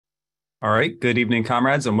All right, good evening,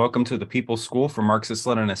 comrades, and welcome to the People's School for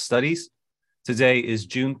Marxist-Leninist Studies. Today is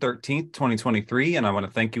June 13th, 2023, and I want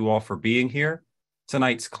to thank you all for being here.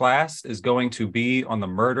 Tonight's class is going to be on the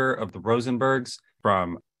murder of the Rosenbergs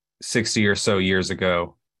from 60 or so years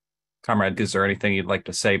ago. Comrade, is there anything you'd like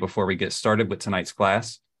to say before we get started with tonight's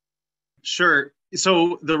class? Sure.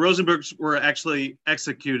 So the Rosenbergs were actually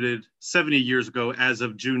executed 70 years ago as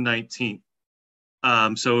of June 19th.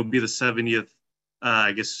 So it would be the 70th,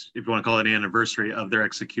 I guess, if you want to call it, anniversary of their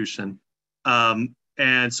execution.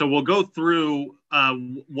 And so we'll go through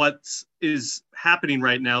what is happening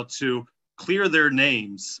right now to clear their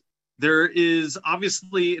names. There is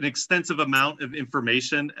obviously an extensive amount of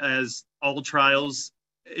information, as all trials,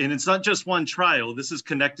 and it's not just one trial. This is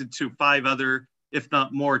connected to 5 other, if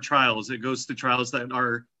not more, trials. It goes to trials that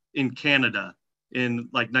are in Canada in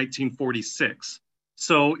like 1946.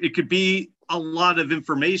 So it could be a lot of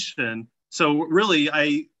information. So really,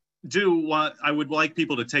 I would like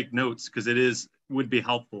people to take notes because would be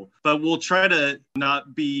helpful. But we'll try to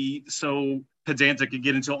not be so pedantic and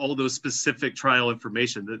get into all those specific trial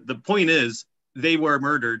information. The point is, they were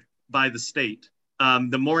murdered by the state.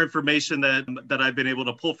 The more information that I've been able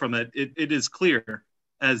to pull from it is clear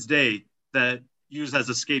as day that used as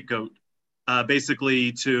a scapegoat,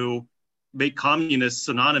 basically to make communists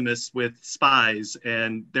synonymous with spies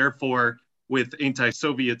and therefore with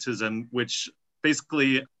anti-Sovietism, which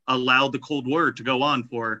basically allowed the Cold War to go on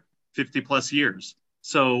for 50 plus years.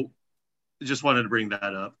 So just wanted to bring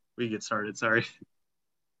that up. We get started, sorry.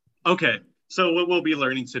 Okay, so what we'll be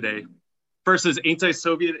learning today. First is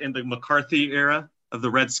anti-Soviet and the McCarthy era of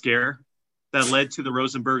the Red Scare that led to the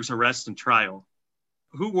Rosenbergs' arrest and trial.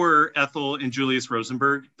 Who were Ethel and Julius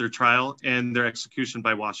Rosenberg, their trial, and their execution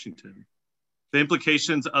by Washington? The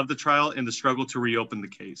implications of the trial and the struggle to reopen the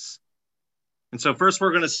case. And so first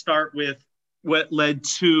we're going to start with what led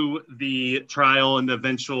to the trial and the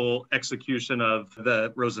eventual execution of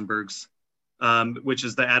the Rosenbergs, which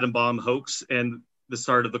is the atom bomb hoax and the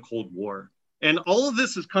start of the Cold War. And all of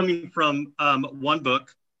this is coming from one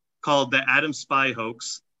book called The Atom Spy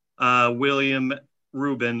Hoax. William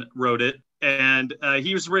Rubin wrote it, and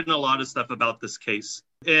he's written a lot of stuff about this case.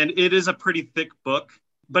 And it is a pretty thick book,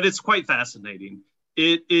 but it's quite fascinating.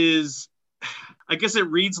 It is, I guess it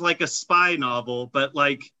reads like a spy novel, but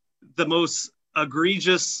like the most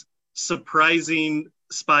egregious, surprising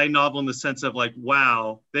spy novel in the sense of like,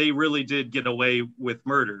 wow, they really did get away with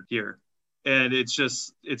murder here. And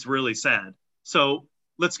it's really sad. So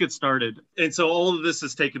let's get started. And so all of this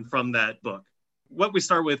is taken from that book. What we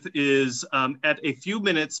start with is at a few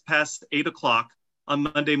minutes past 8 o'clock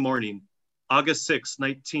on Monday morning, August 6,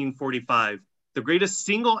 1945, the greatest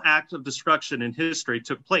single act of destruction in history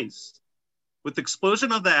took place with the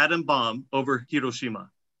explosion of the atom bomb over Hiroshima.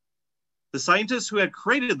 The scientists who had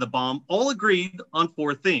created the bomb all agreed on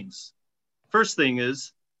 4 things. First thing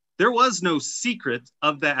is, there was no secret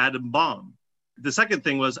of the atom bomb. The second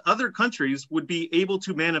thing was other countries would be able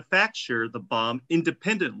to manufacture the bomb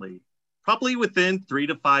independently, probably within 3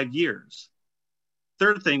 to 5 years.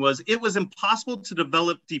 Third thing was it was impossible to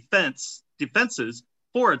develop defenses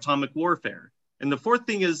for atomic warfare. And the fourth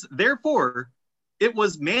thing is, therefore, it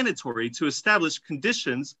was mandatory to establish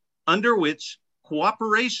conditions under which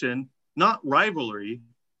cooperation, not rivalry,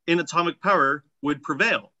 in atomic power would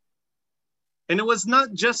prevail. And it was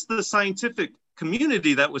not just the scientific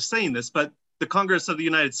community that was saying this, but the Congress of the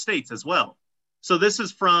United States as well. So this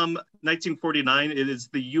is from 1949. It is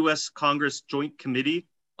the U.S. Congress Joint Committee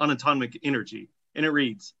on Atomic Energy. And it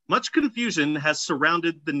reads, much confusion has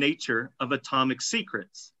surrounded the nature of atomic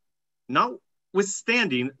secrets,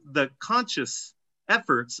 notwithstanding the conscious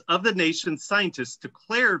efforts of the nation's scientists to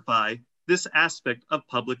clarify this aspect of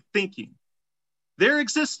public thinking. There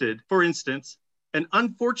existed, for instance, an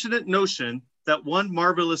unfortunate notion that one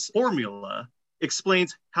marvelous formula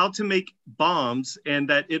explains how to make bombs and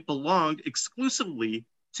that it belonged exclusively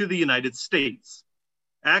to the United States.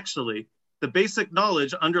 Actually, the basic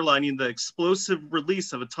knowledge underlying the explosive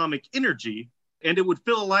release of atomic energy, and it would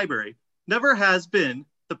fill a library, never has been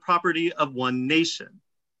the property of one nation.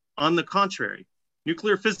 On the contrary,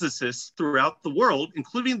 nuclear physicists throughout the world,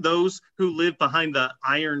 including those who live behind the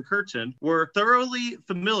Iron Curtain, were thoroughly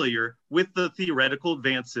familiar with the theoretical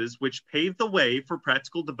advances which paved the way for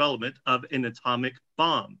practical development of an atomic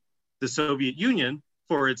bomb. The Soviet Union,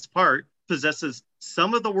 for its part, possesses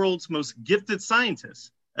some of the world's most gifted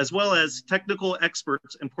scientists, as well as technical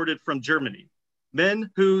experts imported from Germany.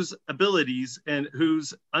 Men whose abilities and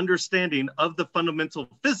whose understanding of the fundamental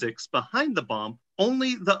physics behind the bomb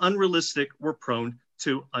only the unrealistic were prone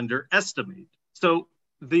to underestimate. So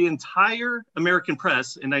the entire American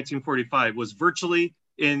press in 1945 was virtually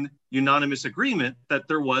in unanimous agreement that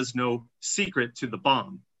there was no secret to the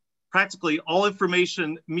bomb. Practically all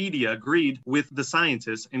information media agreed with the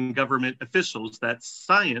scientists and government officials that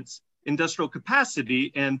science, industrial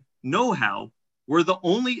capacity, and know-how were the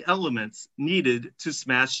only elements needed to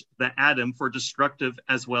smash the atom for destructive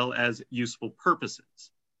as well as useful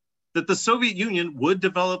purposes. That the Soviet Union would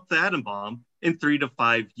develop the atom bomb in 3 to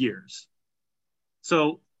 5 years.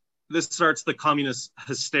 So this starts the communist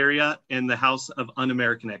hysteria in the House of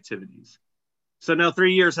Un-American Activities. So now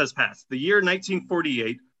 3 years has passed. The year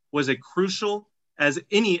 1948 was as crucial as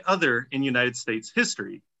any other in United States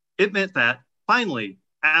history. It meant that finally,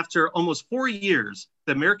 after almost 4 years,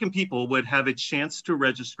 the American people would have a chance to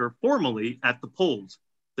register formally at the polls.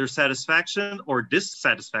 Their satisfaction or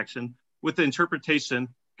dissatisfaction with the interpretation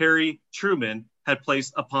Harry Truman had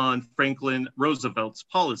placed upon Franklin Roosevelt's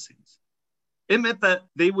policies. It meant that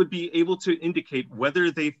they would be able to indicate whether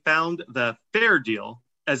they found the fair deal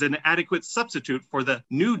as an adequate substitute for the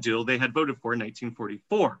New Deal they had voted for in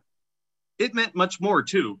 1944. It meant much more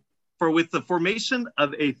too, for with the formation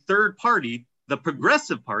of a third party, the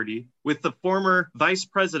Progressive Party, with the former Vice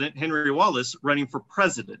President Henry Wallace running for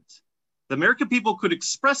president, the American people could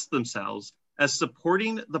express themselves as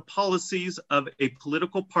supporting the policies of a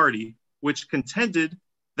political party which contended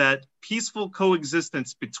that peaceful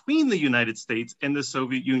coexistence between the United States and the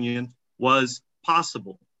Soviet Union was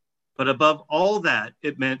possible. But above all that,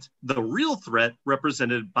 it meant the real threat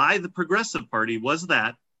represented by the Progressive Party was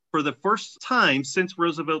that for the first time since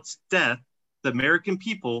Roosevelt's death, the American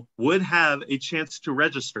people would have a chance to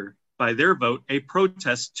register by their vote a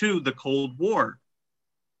protest to the Cold War.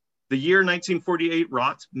 The year 1948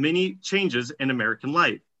 wrought many changes in American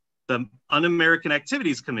life. The Un-American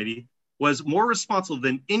Activities Committee was more responsible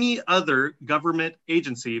than any other government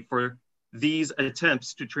agency for these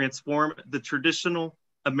attempts to transform the traditional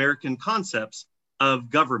American concepts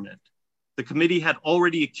of government. The committee had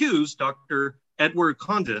already accused Dr. Edward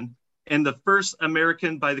Condon, and the first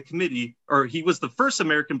American by the committee, or he was the first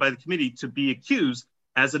American by the committee to be accused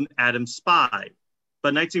as an atom spy.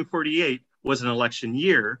 But 1948 was an election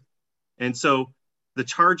year, and so the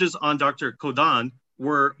charges on Dr. Condon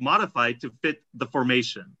were modified to fit the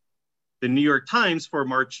formation. The New York Times for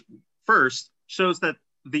March 1st shows that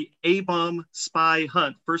the A-bomb spy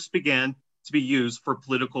hunt first began to be used for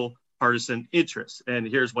political partisan interests. And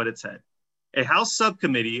here's what it said. A House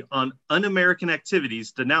subcommittee on Un-American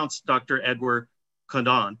Activities denounced Dr. Edward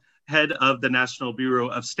Condon, head of the National Bureau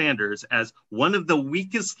of Standards, as one of the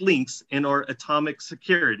weakest links in our atomic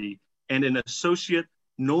security and an associate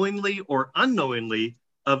knowingly or unknowingly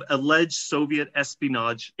of alleged Soviet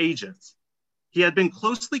espionage agents. He had been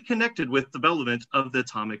closely connected with development of the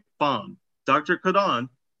atomic bomb. Dr. Condon,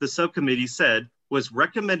 the subcommittee said, was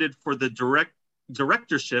recommended for the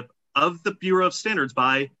directorship of the Bureau of Standards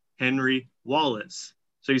by Henry Wallace.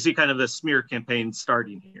 So you see kind of the smear campaign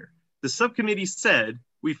starting here. The subcommittee said,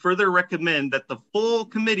 we further recommend that the full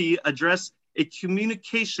committee address a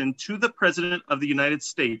communication to the President of the United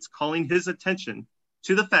States, calling his attention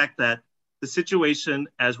to the fact that the situation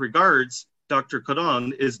as regards Dr.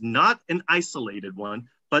 Condon is not an isolated one,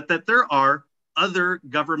 but that there are other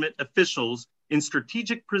government officials in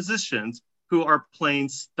strategic positions who are playing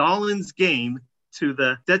Stalin's game to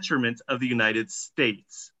the detriment of the United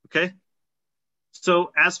States, okay?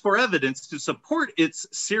 So as for evidence to support its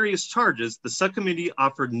serious charges, the subcommittee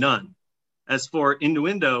offered none. As for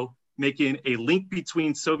innuendo making a link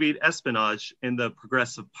between Soviet espionage and the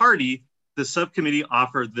Progressive Party, the subcommittee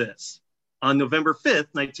offered this. On November 5th,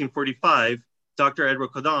 1945, Dr. Edward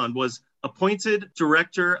Condon was appointed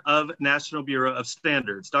director of National Bureau of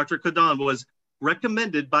Standards. Dr. Condon was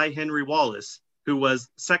recommended by Henry Wallace, who was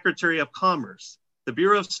Secretary of Commerce. The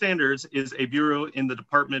Bureau of Standards is a bureau in the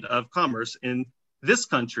Department of Commerce. In this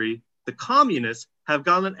country, the communists have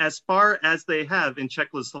gone as far as they have in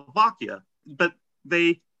Czechoslovakia, but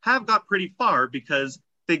they have got pretty far because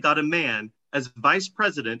they got a man as Vice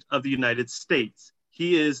President of the United States.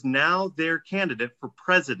 He is now their candidate for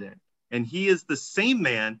president, and he is the same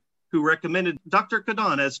man who recommended Dr.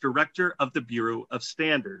 Condon as director of the Bureau of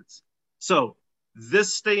Standards. So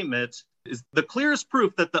this statement is the clearest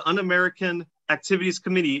proof that the Un-American Activities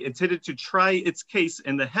Committee intended to try its case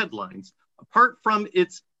in the headlines, apart from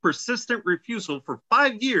its persistent refusal for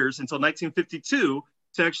 5 years until 1952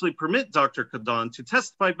 to actually permit Dr. Condon to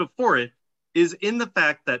testify before it, is in the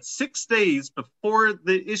fact that 6 days before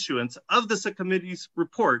the issuance of the subcommittee's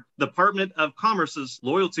report, the Department of Commerce's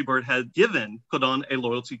loyalty board had given Condon a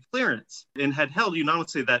loyalty clearance and had held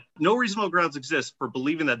unanimously that no reasonable grounds exist for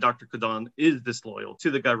believing that Dr. Condon is disloyal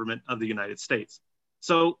to the government of the United States.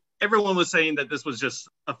 So everyone was saying that this was just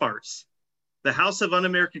a farce. The House of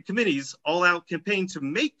Un-American Committee's all-out campaign to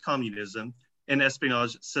make communism and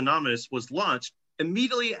espionage synonymous was launched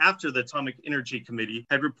immediately after the Atomic Energy Committee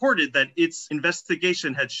had reported that its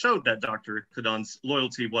investigation had showed that Dr. Cadon's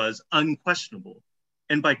loyalty was unquestionable.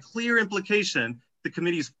 And by clear implication, the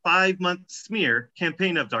committee's 5-month smear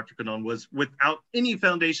campaign of Dr. Cadon was without any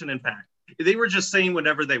foundation in fact. They were just saying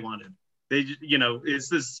whatever they wanted. They, is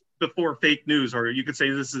this before fake news? Or you could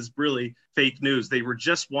say this is really fake news. They were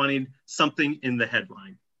just wanting something in the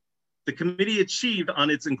headline. The committee achieved on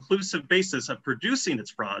its inclusive basis of producing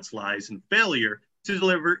its frauds, lies, and failure to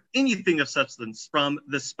deliver anything of substance from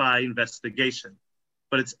the spy investigation.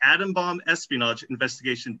 But its atom bomb espionage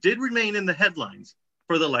investigation did remain in the headlines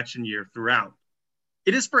for the election year throughout.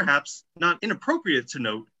 It is perhaps not inappropriate to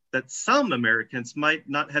note that some Americans might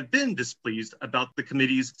not have been displeased about the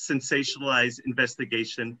committee's sensationalized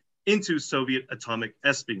investigation into Soviet atomic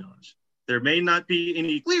espionage. There may not be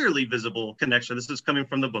any clearly visible connection, this is coming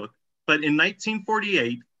from the book, but in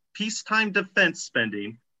 1948, peacetime defense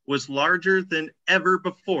spending was larger than ever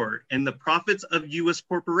before, and the profits of US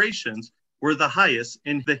corporations were the highest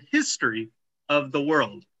in the history of the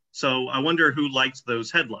world. So I wonder who liked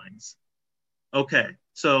those headlines. Okay,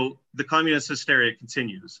 so the communist hysteria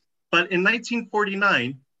continues. But in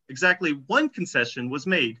 1949, exactly one concession was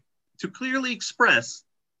made to clearly express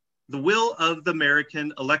the will of the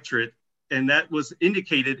American electorate, and that was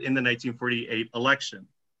indicated in the 1948 election.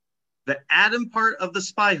 The atom part of the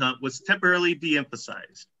spy hunt was temporarily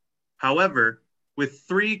de-emphasized. However, with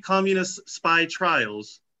 3 communist spy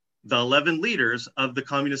trials, the 11 leaders of the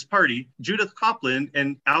Communist Party, Judith Copeland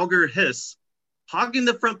and Alger Hiss, hogging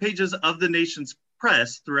the front pages of the nation's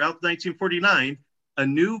press throughout 1949, a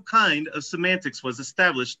new kind of semantics was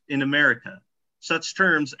established in America. Such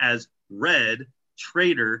terms as red,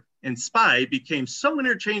 traitor, and spy became so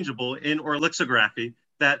interchangeable in our lexicography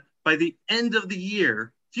that by the end of the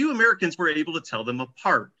year, few Americans were able to tell them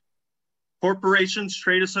apart. Corporations,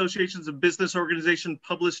 trade associations, and business organizations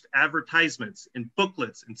published advertisements and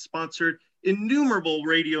booklets and sponsored innumerable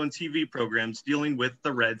radio and TV programs dealing with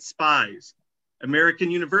the red spies. American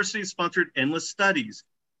universities sponsored endless studies,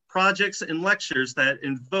 projects, and lectures that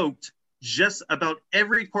invoked just about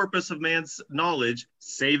every corpus of man's knowledge,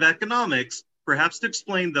 save economics, perhaps to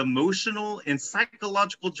explain the emotional and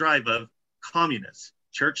psychological drive of communists.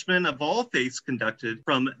 Churchmen of all faiths conducted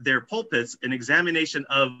from their pulpits an examination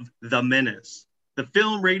of the menace. The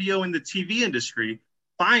film, radio, and the TV industry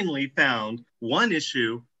finally found one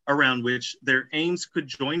issue around which their aims could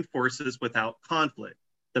join forces without conflict: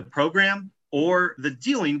 the program or the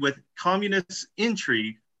dealing with communist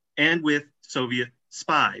intrigue and with Soviet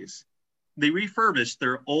spies. They refurbished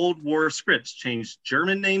their old war scripts, changed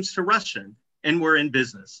German names to Russian, and were in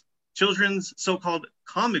business. Children's so-called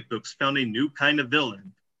comic books found a new kind of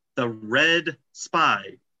villain. The red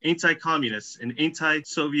spy, anti-communist, and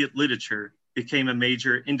anti-Soviet literature became a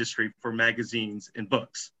major industry for magazines and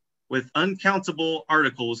books, with uncountable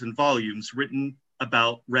articles and volumes written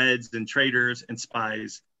about Reds and traitors and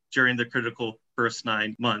spies during the critical first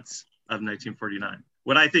 9 months of 1949.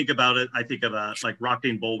 When I think about it, I think about like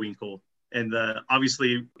Rocking Bullwinkle and the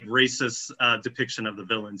obviously racist depiction of the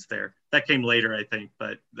villains there. That came later, I think,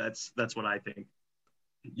 but that's what I think.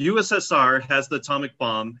 USSR has the atomic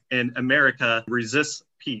bomb and America resists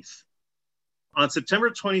peace. On September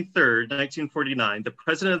 23rd, 1949, the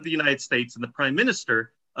President of the United States and the Prime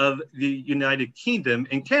Minister of the United Kingdom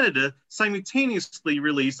and Canada simultaneously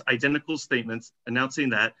released identical statements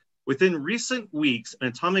announcing that within recent weeks, an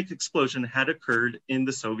atomic explosion had occurred in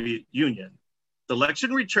the Soviet Union. The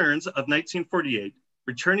election returns of 1948,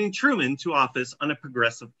 returning Truman to office on a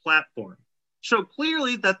progressive platform, show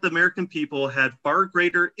clearly that the American people had far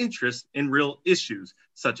greater interest in real issues,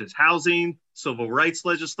 such as housing, civil rights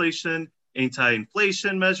legislation,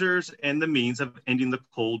 anti-inflation measures, and the means of ending the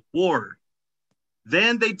Cold War,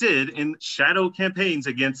 than they did in shadow campaigns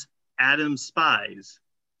against atom spies.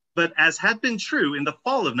 But as had been true in the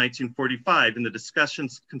fall of 1945 in the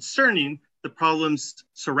discussions concerning the problems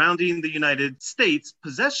surrounding the United States'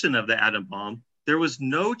 possession of the atom bomb, there was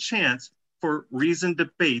no chance for reasoned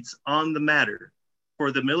debates on the matter.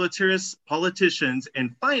 For the militarists, politicians,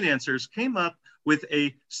 and financiers came up with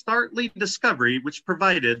a startling discovery which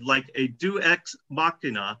provided, like a deus ex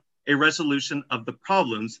machina, a resolution of the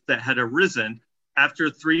problems that had arisen after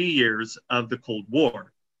 3 years of the Cold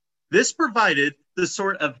War. This provided the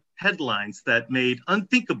sort of headlines that made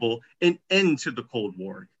unthinkable an end to the Cold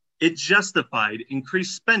War. It justified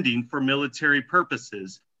increased spending for military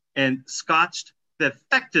purposes and scotched the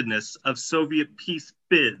effectiveness of Soviet peace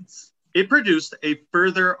bids. It produced a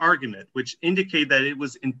further argument which indicated that it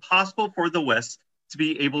was impossible for the West to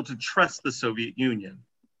be able to trust the Soviet Union.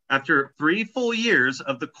 After 3 full years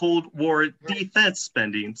of the Cold War defense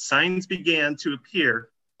spending, signs began to appear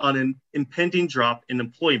on an impending drop in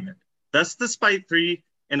employment. Thus, despite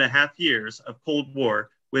 3.5 years of Cold War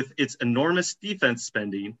with its enormous defense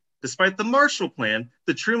spending, despite the Marshall Plan,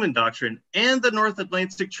 the Truman Doctrine, and the North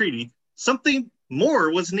Atlantic Treaty, something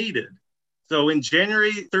more was needed. So in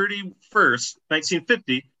January 31st,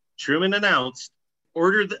 1950, Truman announced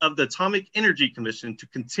order of the Atomic Energy Commission to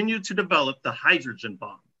continue to develop the hydrogen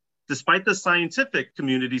bomb, despite the scientific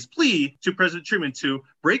community's plea to President Truman to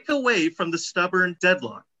break away from the stubborn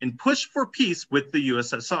deadlock and push for peace with the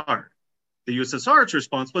USSR. The USSR's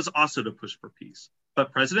response was also to push for peace,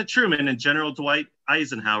 but President Truman and General Dwight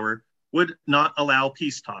Eisenhower would not allow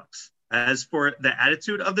peace talks. As for the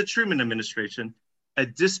attitude of the Truman administration, a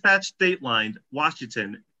dispatch datelined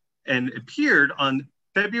Washington and appeared on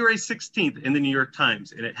February 16th in the New York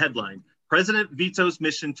Times, and it headlined, "President Vetoes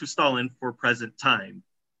Mission to Stalin for Present Time."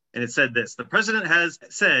 And it said this: the president has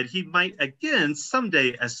said he might again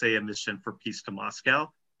someday essay a mission for peace to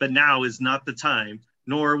Moscow, but now is not the time,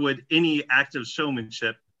 nor would any act of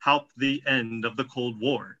showmanship help the end of the Cold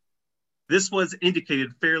War. This was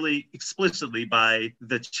indicated fairly explicitly by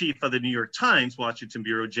the chief of the New York Times Washington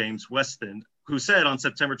Bureau, James Weston, who said on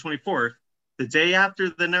September 24th, the day after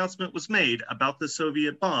the announcement was made about the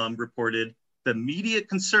Soviet bomb, reported, the immediate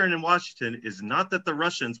concern in Washington is not that the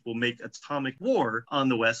Russians will make atomic war on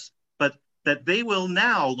the West, but that they will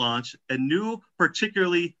now launch a new,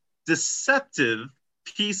 particularly deceptive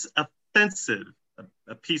peace offensive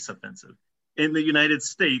in the United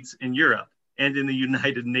States, in Europe, and in the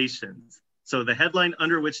United Nations. So the headline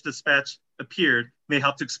under which dispatch appeared may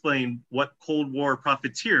help to explain what Cold War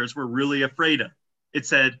profiteers were really afraid of. It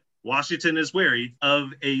said, Washington is wary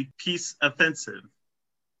of a peace offensive.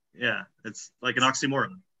 Yeah, it's like an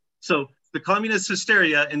oxymoron. So the communist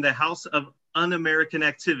hysteria in the House of Un-American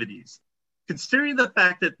Activities. Considering the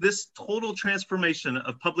fact that this total transformation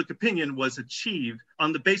of public opinion was achieved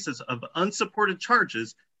on the basis of unsupported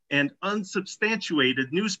charges and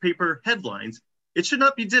unsubstantiated newspaper headlines, it should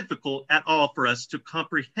not be difficult at all for us to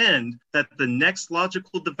comprehend that the next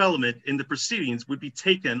logical development in the proceedings would be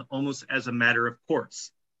taken almost as a matter of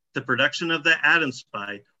course. The production of the Atom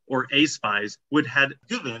Spy, or A-Spies, would have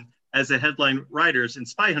given, as the headline writers and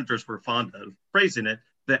spy hunters were fond of phrasing it,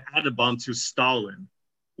 the atom bomb to Stalin.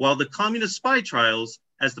 While the communist spy trials,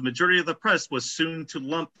 as the majority of the press was soon to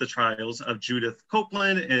lump the trials of Judith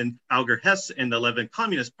Copeland and Alger Hess and the 11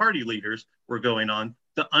 Communist Party leaders were going on,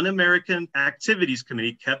 the Un-American Activities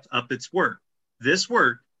Committee kept up its work. This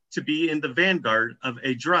work to be in the vanguard of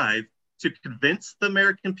a drive to convince the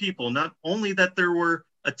American people not only that there were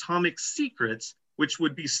atomic secrets which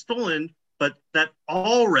would be stolen, but that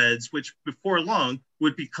all Reds, which before long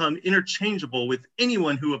would become interchangeable with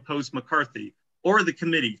anyone who opposed McCarthy or the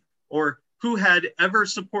committee or who had ever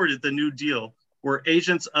supported the New Deal, were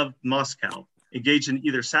agents of Moscow, engaged in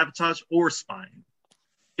either sabotage or spying.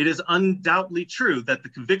 It is undoubtedly true that the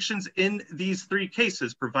convictions in these 3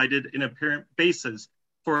 cases provided an apparent basis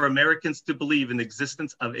for Americans to believe in the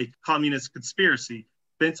existence of a communist conspiracy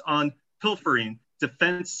bent on pilfering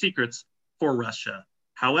defense secrets for Russia.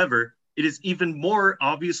 However, it is even more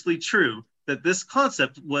obviously true that this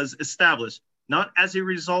concept was established not as a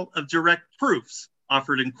result of direct proofs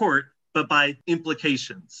offered in court, but by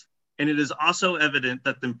implications. And it is also evident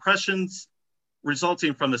that the impressions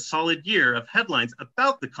resulting from a solid year of headlines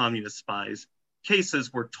about the communist spies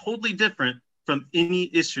cases were totally different from any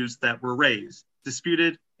issues that were raised,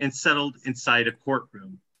 disputed, and settled inside a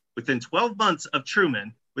courtroom. Within 12 months of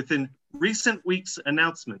Truman, within recent weeks'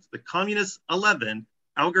 announcements, the Communist 11,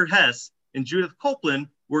 Alger Hess and Judith Copeland,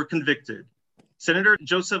 were convicted. Senator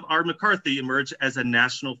Joseph R. McCarthy emerged as a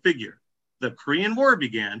national figure. The Korean War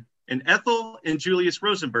began, and Ethel and Julius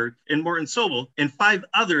Rosenberg and Morton Sobel and 5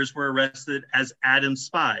 others were arrested as atom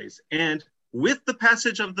spies. And with the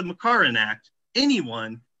passage of the McCarran Act,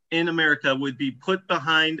 anyone in America would be put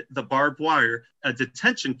behind the barbed wire, a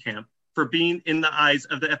detention camp, for being, in the eyes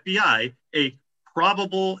of the FBI, a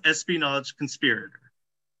probable espionage conspirator.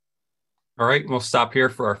 All right, we'll stop here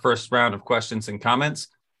for our first round of questions and comments.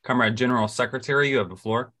 Comrade General Secretary, you have the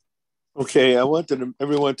floor. Okay, I wanted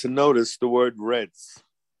everyone to notice the word Reds.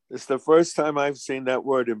 It's the first time I've seen that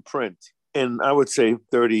word in print in, I would say,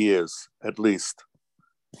 30 years at least.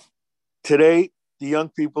 Today, the young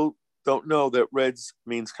people don't know that Reds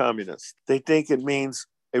means communist. They think it means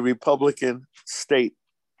a Republican state,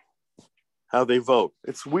 how they vote.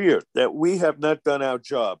 It's weird that we have not done our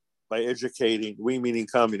job by educating, we meaning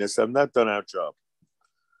communists, have not done our job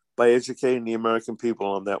by educating the American people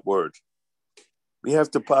on that word. We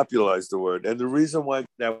have to popularize the word. And the reason why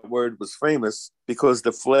that word was famous, because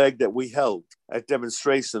the flag that we held at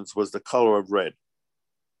demonstrations was the color of red.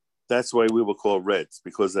 That's why we were called Reds,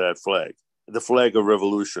 because of that flag, the flag of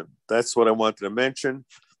revolution. That's what I wanted to mention.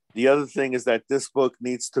 The other thing is that this book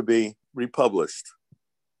needs to be republished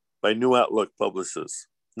by New Outlook Publishers.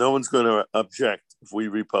 No one's going to object if we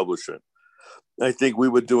republish it. I think we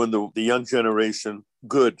would doing the young generation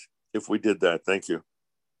good if we did that. Thank you.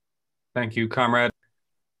 Thank you, comrade.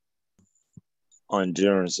 On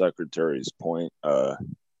General Secretary's point,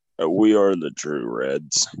 we are the true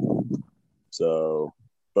Reds. So,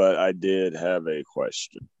 but I did have a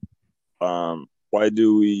question. Why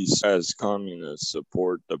do we, as communists,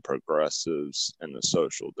 support the progressives and the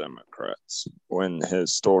social democrats when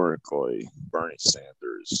historically Bernie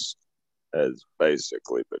Sanders has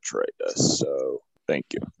basically betrayed us? So, thank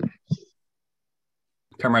you.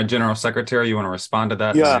 Comrade General Secretary, you want to respond to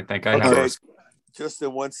that? Yeah. I think I have. Just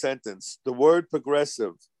in one sentence, the word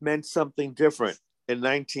progressive meant something different in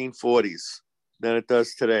 1940s than it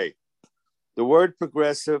does today. The word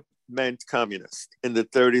progressive meant communist in the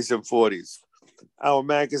 30s and 40s. Our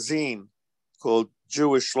magazine called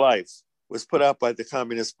Jewish Life was put out by the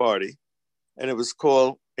Communist Party, and it was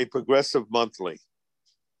called a Progressive Monthly.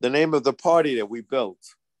 The name of the party that we built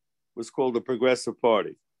was called the Progressive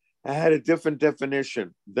Party. It had a different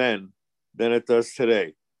definition then than it does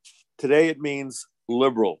today. Today it means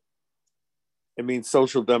liberal. It means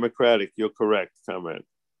social democratic. You're correct, comrade.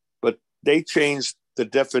 But they changed the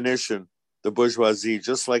definition, the bourgeoisie,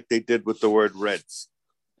 just like they did with the word Reds.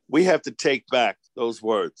 We have to take back those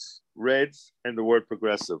words, Reds and the word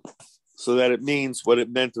progressive, so that it means what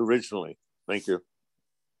it meant originally. Thank you.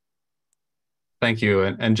 Thank you.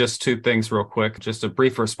 And just two things real quick. Just a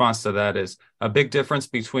brief response to that is a big difference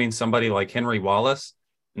between somebody like Henry Wallace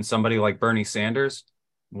and somebody like Bernie Sanders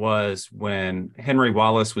was when Henry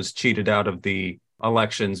Wallace was cheated out of the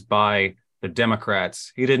elections by the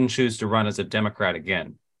Democrats. He didn't choose to run as a Democrat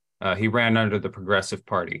again. He ran under the Progressive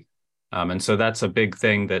Party. And so that's a big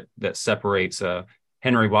thing that separates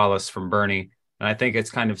Henry Wallace from Bernie. And I think it's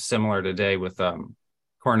kind of similar today with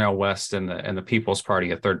Cornel West and the People's Party,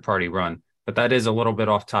 a third party run. But that is a little bit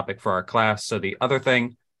off topic for our class. So the other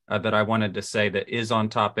thing that I wanted to say that is on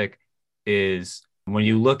topic is when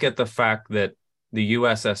you look at the fact that the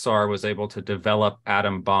USSR was able to develop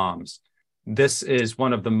atom bombs, this is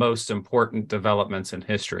one of the most important developments in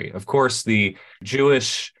history. Of course, the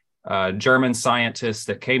Jewish German scientists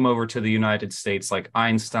that came over to the United States, like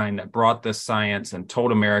Einstein, that brought this science and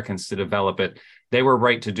told Americans to develop it, they were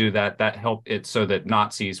right to do that. That helped it so that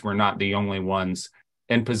Nazis were not the only ones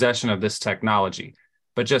in possession of this technology.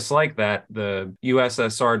 But just like that, the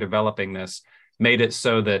USSR developing this made it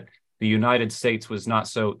so that the United States was not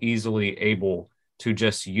so easily able to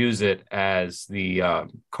just use it as the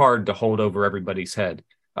card to hold over everybody's head.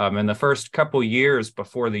 In the first couple years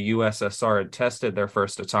before the USSR had tested their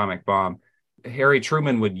first atomic bomb, Harry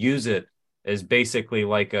Truman would use it as basically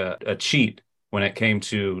like a cheat when it came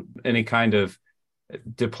to any kind of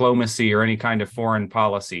diplomacy or any kind of foreign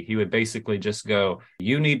policy. He would basically just go,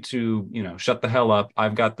 you need to, shut the hell up.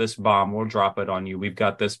 I've got this bomb. We'll drop it on you. We've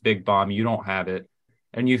got this big bomb. You don't have it.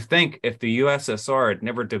 And you think if the USSR had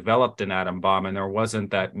never developed an atom bomb and there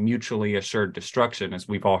wasn't that mutually assured destruction, as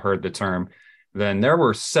we've all heard the term, then there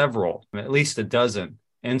were several, at least a dozen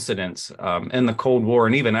incidents in the Cold War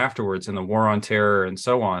and even afterwards in the War on Terror and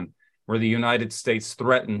so on, where the United States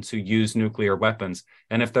threatened to use nuclear weapons.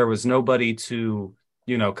 And if there was nobody to,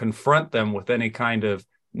 confront them with any kind of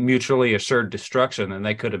mutually assured destruction, then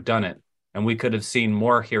they could have done it. And we could have seen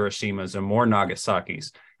more Hiroshimas and more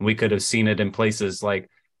Nagasaki's. And we could have seen it in places like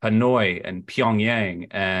Hanoi and Pyongyang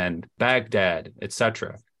and Baghdad,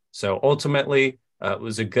 etc. So ultimately, it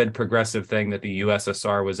was a good progressive thing that the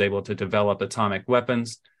USSR was able to develop atomic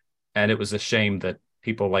weapons. And it was a shame that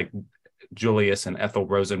people like Julius and Ethel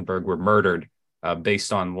Rosenberg were murdered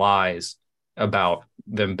based on lies about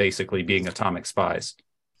them basically being atomic spies.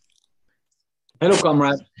 Hello,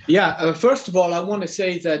 comrade. Yeah, first of all, I want to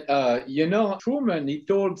say that, Truman, he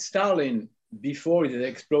told Stalin before he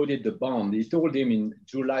exploded the bomb, he told him in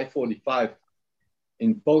July 45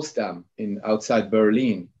 in Potsdam, outside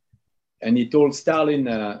Berlin, and he told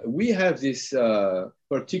Stalin, we have this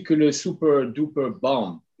particular super duper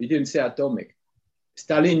bomb. He didn't say atomic.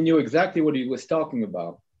 Stalin knew exactly what he was talking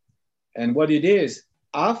about. And what it is,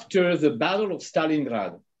 after the Battle of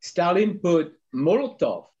Stalingrad, Stalin put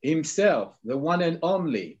Molotov himself, the one and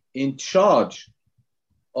only, in charge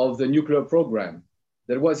of the nuclear program.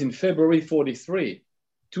 That was in February 43,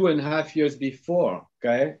 2.5 years before,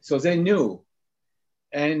 okay? So they knew.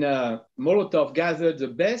 And Molotov gathered the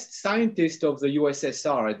best scientists of the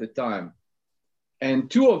USSR at the time.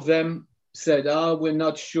 And two of them said, oh, we're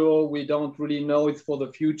not sure, we don't really know, it's for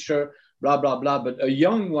the future, blah, blah, blah. But a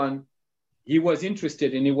young one, he was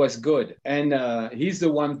interested and he was good. And he's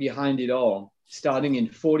the one behind it all, starting in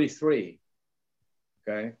 43,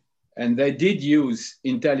 okay? And they did use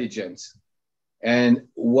intelligence. And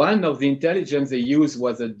one of the intelligence they used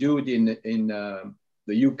was a dude in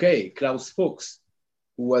the UK, Klaus Fuchs,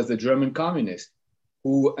 who was a German communist,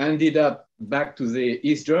 who ended up back to the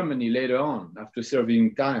East Germany later on after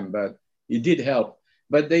serving time, but it did help.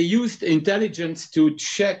 But they used intelligence to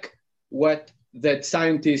check what that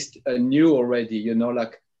scientist knew already, you know,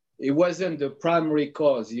 like it wasn't the primary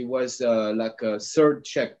cause, it was like a third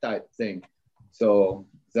check type thing. So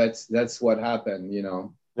that's what happened, you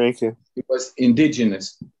know. Thank you. It was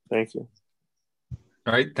indigenous. Thank you.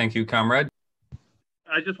 All right. Thank you, comrade.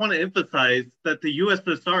 I just want to emphasize that the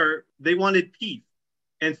USSR, they wanted peace,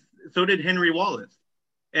 and so did Henry Wallace.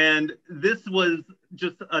 And this was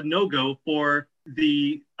just a no-go for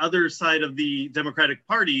the other side of the Democratic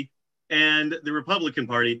Party and the Republican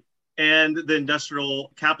Party and the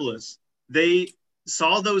industrial capitalists. They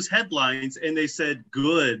saw those headlines and they said,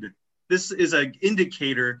 good, this is an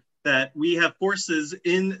indicator that we have forces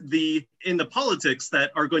in the politics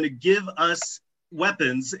that are going to give us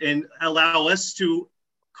weapons and allow us to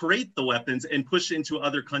create the weapons and push into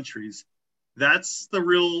other countries. That's the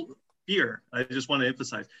real fear. I just want to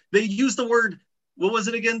emphasize. They use the word, what was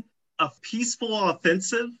it again? A peaceful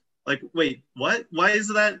offensive? Like, wait, what? Why is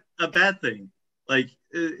that a bad thing? Like,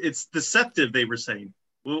 it's deceptive, they were saying.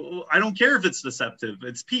 Well, I don't care if it's deceptive.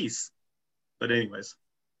 It's peace. But anyways.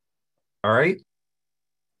 All right.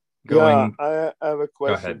 Yeah, I have a question.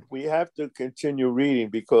 Go ahead. We have to continue reading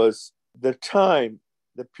because the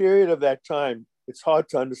period of that time, it's hard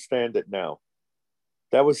to understand it now.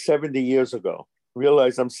 That was 70 years ago.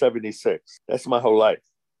 Realize I'm 76. That's my whole life.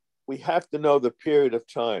 We have to know the period of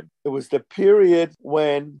time. It was the period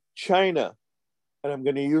when China, and I'm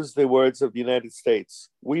going to use the words of the United States,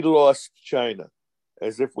 we lost China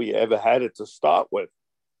as if we ever had it to start with.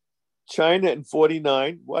 China in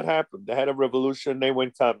 49, what happened? They had a revolution, they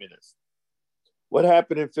went communist. What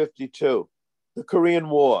happened in 52? The Korean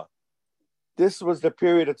War. This was the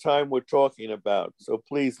period of time we're talking about. So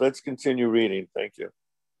please, let's continue reading. Thank you.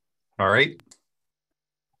 All right.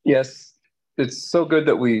 Yes, it's so good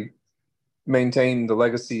that we maintain the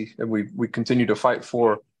legacy and we continue to fight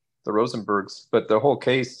for the Rosenbergs. But the whole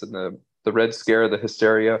case and the Red Scare, the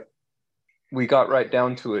hysteria, we got right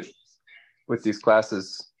down to it with these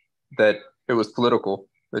classes that it was political.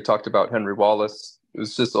 They talked about Henry Wallace. It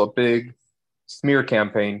was just a big smear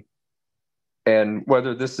campaign. And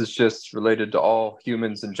whether this is just related to all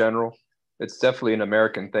humans in general, it's definitely an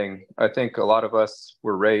American thing. I think a lot of us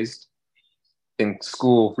were raised in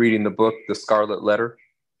school reading the book, The Scarlet Letter,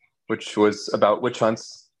 which was about witch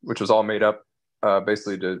hunts, which was all made up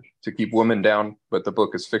basically to keep women down, but the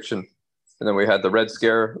book is fiction. And then we had the Red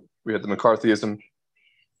Scare, we had the McCarthyism.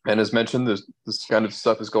 And as mentioned, this kind of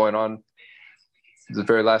stuff is going on the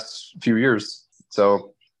very last few years.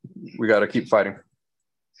 So we got to keep fighting.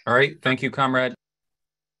 All right. Thank you, comrade.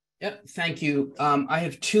 Yep. Thank you. I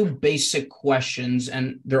have two basic questions,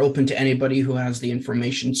 and they're open to anybody who has the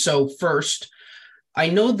information. So first, I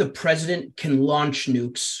know the president can launch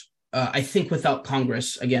nukes, I think without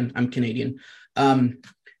Congress. Again, I'm Canadian.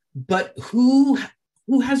 But who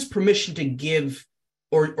has permission to give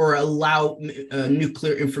or allow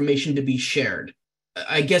nuclear information to be shared?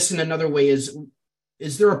 I guess in another way is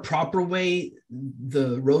there a proper way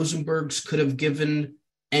the Rosenbergs could have given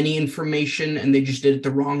any information and they just did it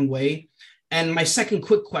the wrong way? And my second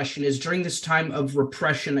quick question is, during this time of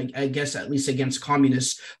repression, I guess at least against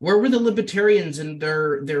communists, where were the libertarians in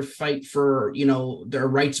their fight for, you know, their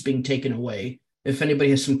rights being taken away? If anybody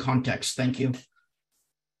has some context, thank you.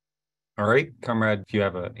 All right, comrade, if you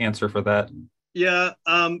have an answer for that. Yeah,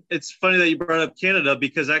 it's funny that you brought up Canada,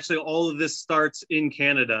 because actually all of this starts in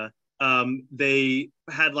Canada. They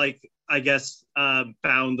had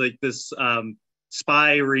found like this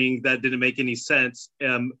spy ring that didn't make any sense.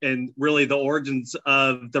 And really the origins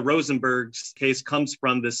of the Rosenbergs case comes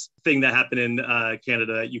from this thing that happened in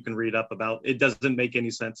Canada that you can read up about. It doesn't make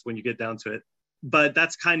any sense when you get down to it. But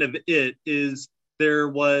that's kind of it. There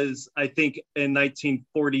was, I think, in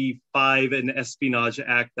 1945, an Espionage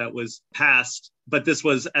Act that was passed, but this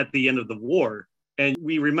was at the end of the war. And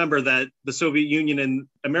we remember that the Soviet Union and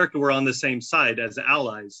America were on the same side as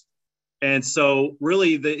allies. And so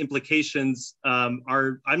really the implications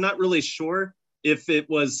are, I'm not really sure if it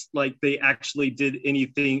was like they actually did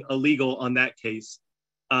anything illegal on that case.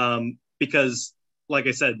 Because like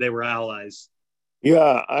I said, they were allies.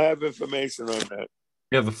 Yeah, I have information on that.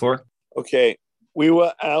 You have the floor. Okay, we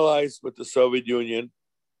were allies with the Soviet Union,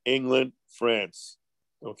 England, France.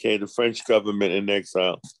 Okay, the French government in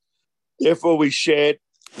exile. Therefore, we shared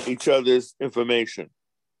each other's information.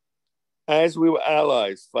 As we were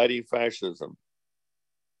allies fighting fascism,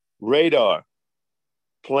 radar,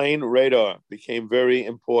 plane radar became very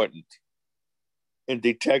important in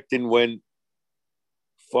detecting when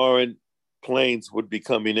foreign planes would be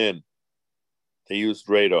coming in. They used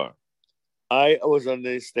radar. I was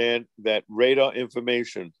understand that radar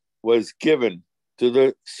information was given to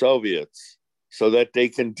the Soviets so that they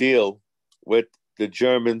can deal with the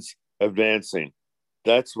Germans advancing.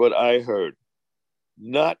 That's what I heard.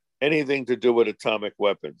 Not anything to do with atomic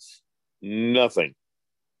weapons. Nothing.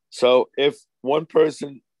 So if one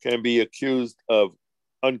person can be accused of,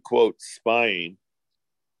 unquote, spying,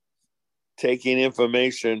 taking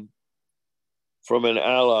information from an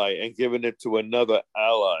ally and giving it to another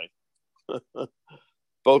ally,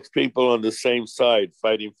 both people on the same side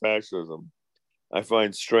fighting fascism, I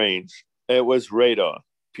find strange. It was radar,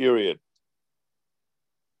 period.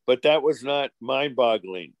 But that was not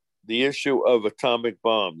mind-boggling. The issue of atomic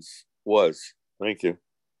bombs was. Thank you.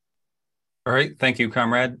 All right. Thank you,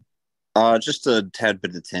 comrade. Just a tad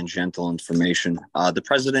bit of tangential information. The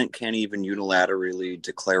president can't even unilaterally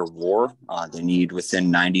declare war. They need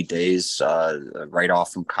within 90 days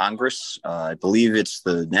write-off from Congress. I believe it's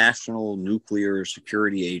the National Nuclear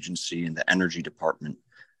Security Agency and the Energy Department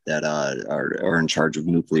that are in charge of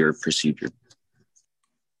nuclear procedure.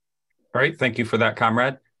 All right. Thank you for that,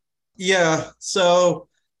 comrade. Yeah. So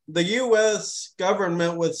the U.S.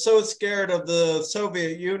 government was so scared of the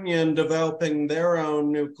Soviet Union developing their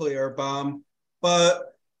own nuclear bomb.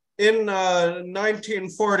 But in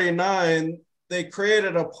 1949, they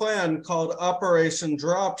created a plan called Operation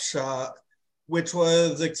Drop Shot, which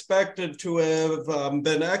was expected to have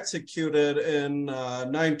been executed in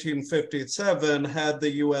 1957 had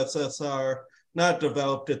the USSR not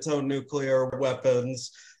developed its own nuclear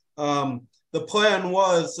weapons. The plan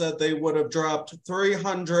was that they would have dropped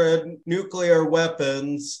 300 nuclear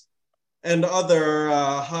weapons and other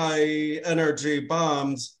high energy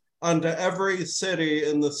bombs onto every city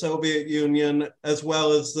in the Soviet Union, as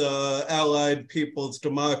well as the Allied People's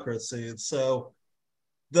Democracies. So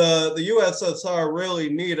the USSR really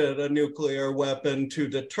needed a nuclear weapon to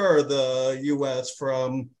deter the US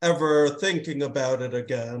from ever thinking about it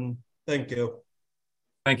again. Thank you.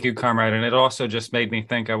 Thank you, comrade. And it also just made me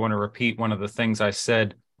think I want to repeat one of the things I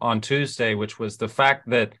said on Tuesday, which was the fact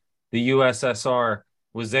that the USSR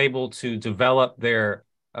was able to develop their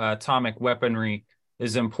atomic weaponry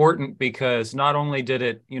is important because not only did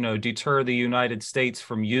it, deter the United States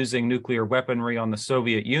from using nuclear weaponry on the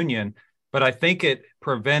Soviet Union, but I think it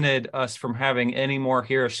prevented us from having any more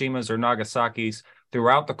Hiroshimas or Nagasaki's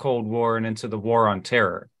throughout the Cold War and into the War on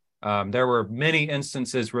Terror. There were many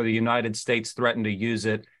instances where the United States threatened to use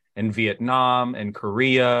it in Vietnam and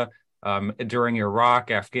Korea, during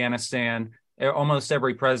Iraq, Afghanistan. Almost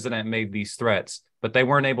every president made these threats, but they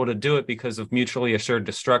weren't able to do it because of mutually assured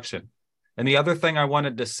destruction. And the other thing I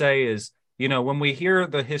wanted to say is, when we hear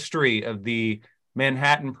the history of the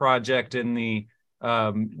Manhattan Project and the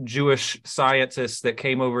Jewish scientists that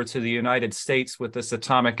came over to the United States with this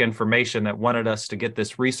atomic information that wanted us to get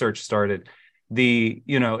this research started,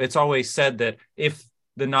 it's always said that if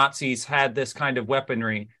the Nazis had this kind of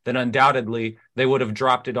weaponry, then undoubtedly they would have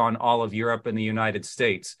dropped it on all of Europe and the United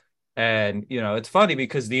States. And, it's funny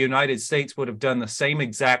because the United States would have done the same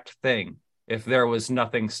exact thing if there was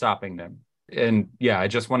nothing stopping them. And yeah, I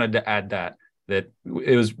just wanted to add that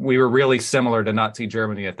we were really similar to Nazi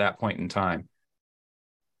Germany at that point in time.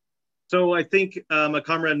 So I think a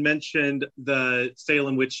comrade mentioned the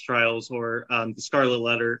Salem witch trials or the Scarlet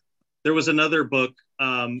Letter. There was another book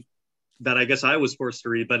that I guess I was forced to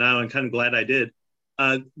read, but now I'm kind of glad I did.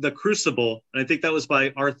 The Crucible, and I think that was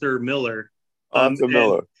by Arthur Miller.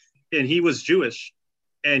 Miller. And he was Jewish.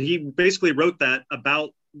 And he basically wrote that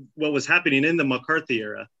about what was happening in the McCarthy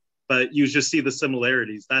era. But you just see the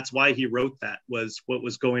similarities. That's why he wrote that, was what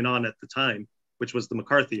was going on at the time, which was the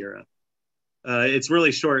McCarthy era. It's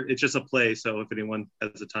really short. It's just a play. So if anyone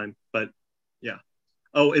has the time, but yeah.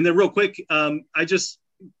 Oh, and then real quick, I just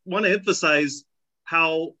want to emphasize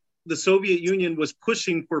how the Soviet Union was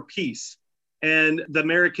pushing for peace, and the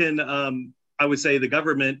American, I would say the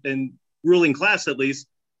government and ruling class, at least,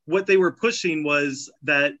 what they were pushing was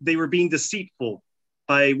that they were being deceitful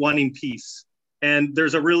by wanting peace. And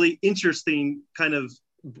there's a really interesting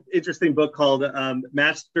book called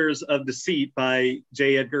Masters of Deceit by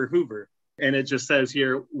J. Edgar Hoover. And it just says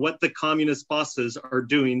here what the communist bosses are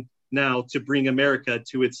doing now to bring America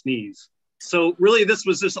to its knees. So really, this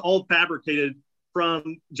was just all fabricated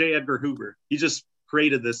from J. Edgar Hoover. He just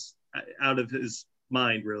created this out of his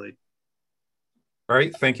mind, really. All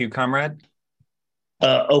right. Thank you, comrade.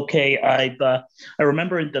 Okay. I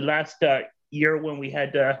remember the last year when we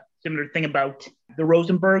had a similar thing about the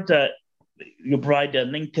Rosenbergs. You provide a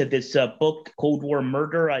link to this book, Cold War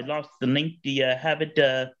Murder. I lost the link. Do you have it?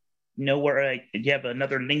 Do you have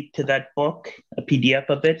another link to that book, a PDF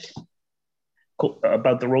of it,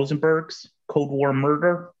 about the Rosenbergs, Cold War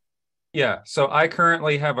Murder? Yeah, so I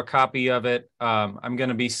currently have a copy of it. I'm going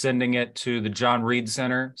to be sending it to the John Reed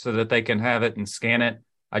Center so that they can have it and scan it.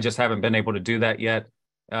 I just haven't been able to do that yet.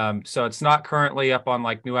 So it's not currently up on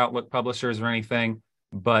like New Outlook Publishers or anything,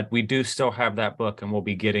 but we do still have that book, and we'll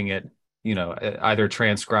be getting it, either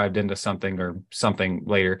transcribed into something or something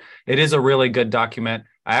later. It is a really good document.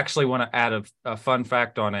 I actually want to add a fun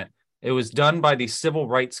fact on it. It was done by the Civil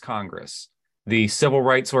Rights Congress, the civil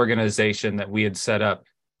rights organization that we had set up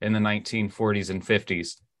in the 1940s and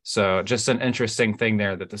 50s. So just an interesting thing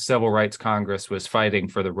there that the Civil Rights Congress was fighting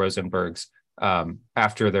for the Rosenbergs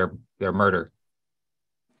after their murder.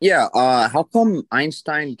 Yeah, how come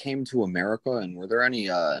Einstein came to America, and were there any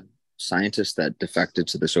scientists that defected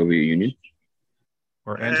to the Soviet Union?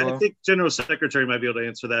 Or Angelo? I think General Secretary might be able to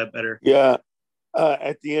answer that better. Yeah,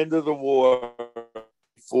 at the end of the war,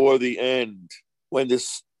 before the end, when the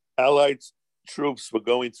Allied troops were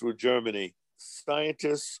going through Germany,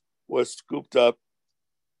 scientists were scooped up,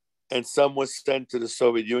 and some was sent to the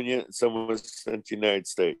Soviet Union, and some was sent to the United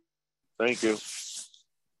States. Thank you.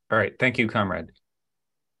 All right. Thank you, comrade.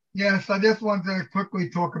 Yes, I just wanted to quickly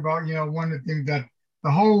talk about, one of the things that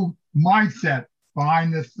the whole mindset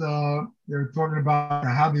behind this, they're talking about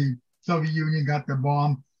how the Soviet Union got the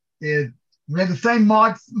bomb, is we had the same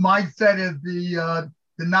mindset as the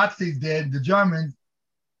Nazis did, the Germans,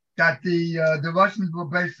 that the Russians were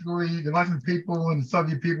basically, the Russian people and the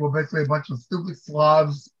Soviet people were basically a bunch of stupid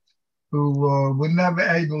Slavs who were never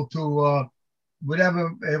able to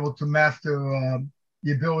master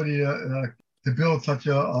the ability to build such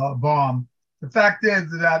a bomb. The fact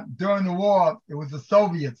is that during the war, it was the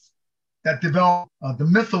Soviets that developed the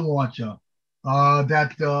missile launcher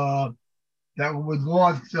that would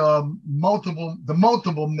launch the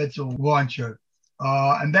multiple missile launcher.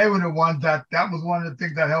 And they were the ones that was one of the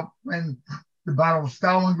things that helped win the Battle of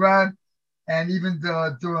Stalingrad. And even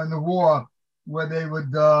during the war, where they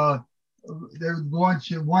would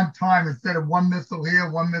launch at one time, instead of one missile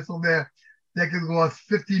here, one missile there, they could launch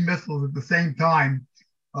 50 missiles at the same time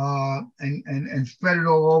and spread it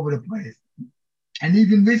all over the place. And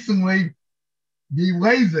even recently, the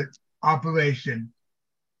laser operation,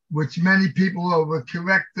 which many people would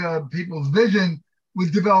correct people's vision,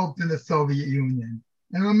 was developed in the Soviet Union.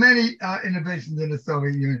 And there were many innovations in the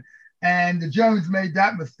Soviet Union. And the Germans made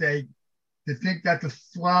that mistake to think that the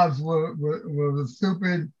Slavs were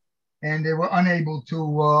stupid and they were unable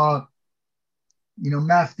to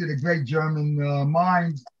master the great German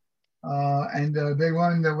minds. And they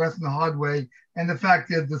learned their lesson the hard way. And the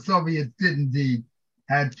fact is the Soviets did indeed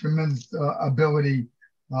had tremendous ability,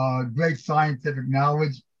 great scientific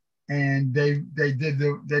knowledge, and they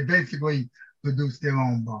basically produced their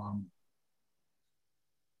own bomb.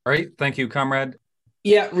 All right. Thank you, comrade.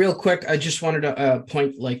 Yeah, real quick, I just wanted to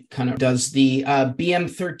point, does the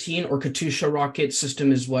BM-13 or Katyusha rocket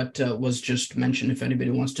system is what was just mentioned, if anybody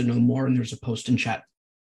wants to know more, and there's a post in chat.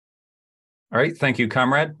 All right. Thank you,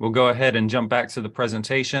 comrade. We'll go ahead and jump back to the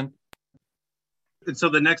presentation. And so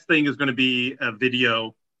the next thing is going to be a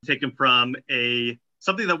video taken from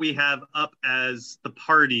something that we have up as the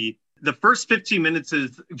party. The first 15 minutes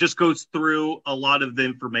just goes through a lot of the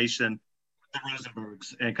information, the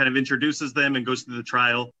Rosenbergs, and kind of introduces them and goes through the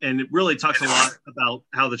trial. And it really talks a lot about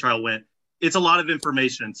how the trial went. It's a lot of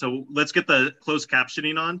information. So let's get the closed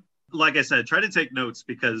captioning on. Like I said, try to take notes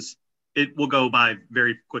because it will go by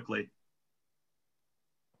very quickly.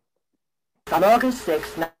 On August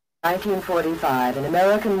 6, 1945, an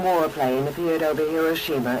American warplane appeared over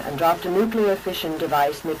Hiroshima and dropped a nuclear fission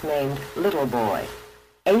device nicknamed Little Boy.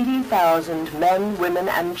 80,000 men, women,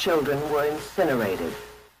 and children were incinerated.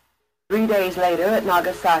 3 days later at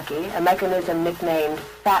Nagasaki, a mechanism nicknamed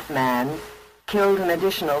Fat Man killed an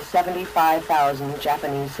additional 75,000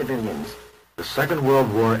 Japanese civilians. The Second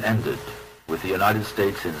World War ended with the United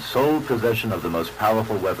States in sole possession of the most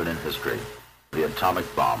powerful weapon in history, the atomic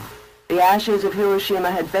bomb. The ashes of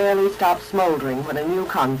Hiroshima had barely stopped smoldering when a new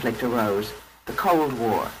conflict arose, the Cold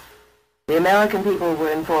War. The American people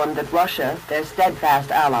were informed that Russia, their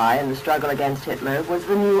steadfast ally in the struggle against Hitler, was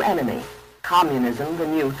the new enemy, communism the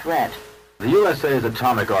new threat. The USA's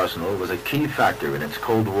atomic arsenal was a key factor in its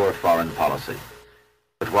Cold War foreign policy.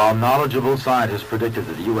 But while knowledgeable scientists predicted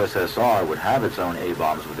that the USSR would have its own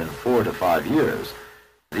A-bombs within 4 to 5 years,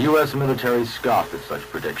 the U.S. military scoffed at such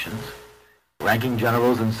predictions. Ranking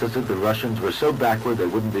generals insisted the Russians were so backward they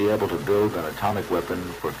wouldn't be able to build an atomic weapon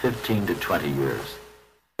for 15 to 20 years.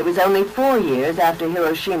 It was only 4 years after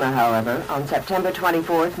Hiroshima, however, on September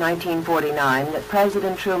 24, 1949, that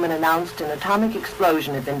President Truman announced an atomic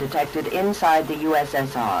explosion had been detected inside the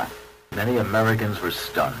USSR. Many Americans were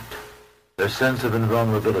stunned. Their sense of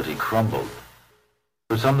invulnerability crumbled.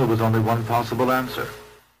 For some, there was only one possible answer.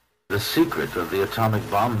 The secret of the atomic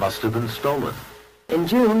bomb must have been stolen. In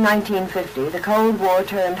June 1950, the Cold War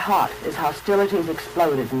turned hot as hostilities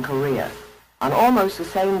exploded in Korea. On almost the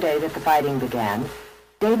same day that the fighting began,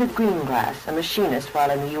 David Greenglass, a machinist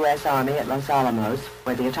while in the U.S. Army at Los Alamos,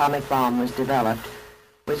 where the atomic bomb was developed,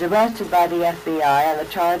 was arrested by the FBI on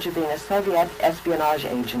the charge of being a Soviet espionage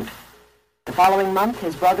agent. The following month,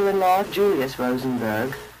 his brother-in-law, Julius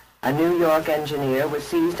Rosenberg, a New York engineer, was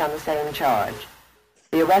seized on the same charge.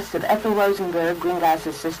 The arrests of Ethel Rosenberg,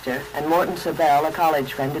 Greenglass's sister, and Morton Sabel, a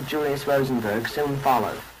college friend of Julius Rosenberg, soon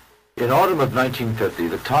followed. In autumn of 1950,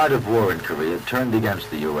 the tide of war in Korea turned against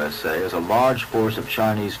the USA as a large force of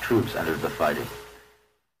Chinese troops entered the fighting.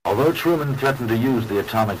 Although Truman threatened to use the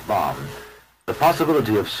atomic bomb, the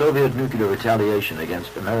possibility of Soviet nuclear retaliation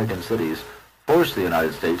against American cities forced the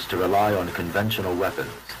United States to rely on conventional weapons.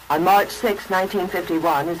 On March 6,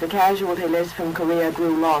 1951, as the casualty list from Korea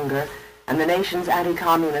grew longer and the nation's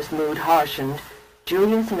anti-communist mood harshened,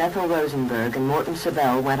 Julius and Ethel Rosenberg and Morton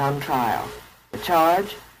Sabel went on trial. The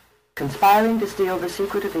charge? Conspiring to steal the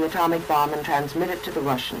secret of the atomic bomb and transmit it to the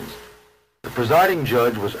Russians. The presiding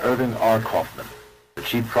judge was Irving R. Kaufman. The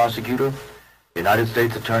chief prosecutor, United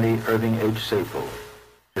States Attorney Irving H. Safel.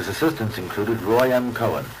 His assistants included Roy M.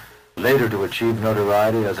 Cohen, later to achieve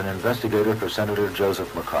notoriety as an investigator for Senator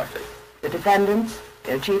Joseph McCarthy. The defendants,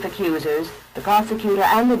 their chief accusers, the prosecutor,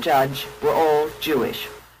 and the judge were all Jewish.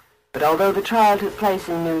 But although the trial took place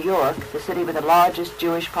in New York, the city with the largest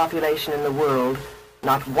Jewish population in the world,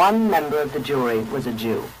 not one member of the jury was a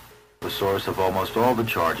Jew. The source of almost all the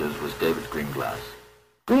charges was David Greenglass.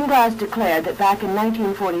 Greenglass declared that back in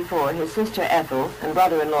 1944, his sister Ethel and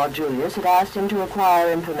brother-in-law Julius had asked him to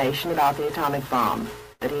acquire information about the atomic bomb,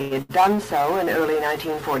 that he had done so in early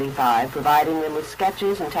 1945, providing them with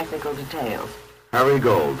sketches and technical details. Harry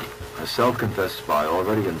Gold, a self-confessed spy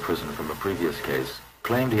already in prison from a previous case,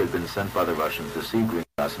 claimed he had been sent by the Russians to see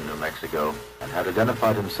Greenglass in New Mexico and had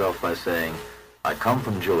identified himself by saying, "I come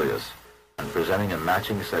from Julius," and presenting a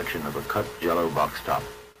matching section of a cut Jell-O box top.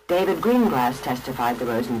 David Greenglass testified the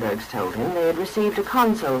Rosenbergs told him they had received a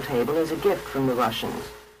console table as a gift from the Russians.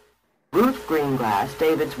 Ruth Greenglass,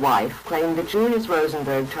 David's wife, claimed that Julius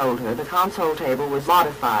Rosenberg told her the console table was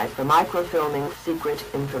modified for microfilming secret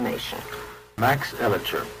information. Max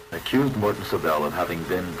Ellicher accused Morton Sabel of having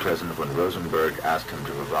been present when Rosenberg asked him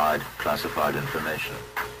to provide classified information.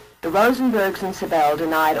 The Rosenbergs and Sabel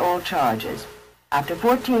denied all charges. After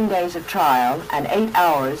 14 days of trial and 8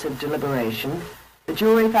 hours of deliberation, the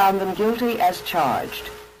jury found them guilty as charged.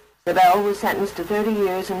 Sabel was sentenced to 30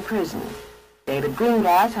 years in prison. David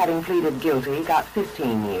Greenglass, having pleaded guilty, got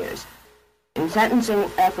 15 years. In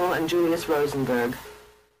sentencing Ethel and Julius Rosenberg,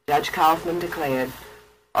 Judge Kaufman declared,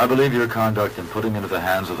 "I believe your conduct in putting into the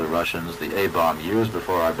hands of the Russians the A-bomb years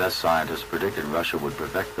before our best scientists predicted Russia would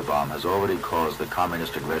perfect the bomb has already caused the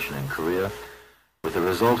communist aggression in Korea, with the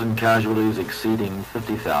resultant casualties exceeding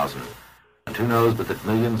 50,000, and who knows but that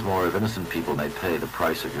millions more of innocent people may pay the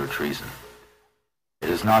price of your treason.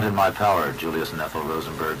 It is not in my power, Julius and Ethel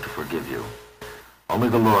Rosenberg, to forgive you. Only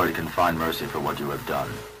the Lord can find mercy for what you have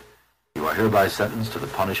done. You are hereby sentenced to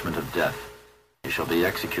the punishment of death. You shall be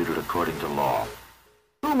executed according to law."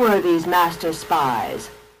 Who were these master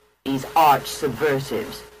spies, these arch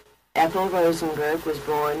subversives? Ethel Rosenberg was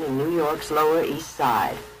born in New York's Lower East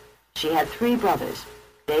Side. She had 3 brothers.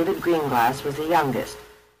 David Greenglass was the youngest.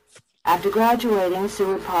 After graduating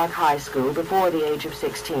Seward Park High School before the age of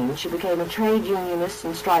 16, she became a trade unionist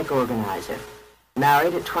and strike organizer.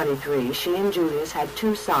 Married at 23, she and Julius had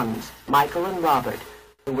 2 sons, Michael and Robert,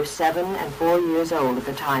 who were 7 and 4 years old at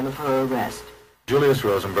the time of her arrest. Julius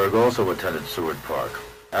Rosenberg also attended Seward Park.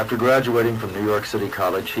 After graduating from New York City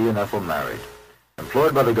College, he and Ethel married.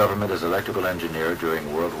 Employed by the government as electrical engineer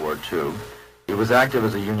during World War II, he was active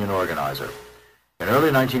as a union organizer. In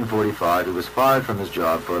early 1945, he was fired from his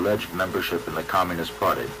job for alleged membership in the Communist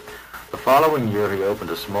Party. The following year, he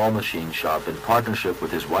opened a small machine shop in partnership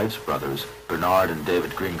with his wife's brothers, Bernard and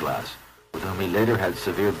David Greenglass, with whom he later had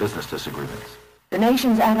severe business disagreements. The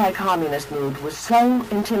nation's anti-communist mood was so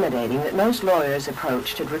intimidating that most lawyers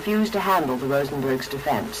approached had refused to handle the Rosenbergs'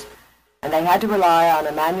 defense, and they had to rely on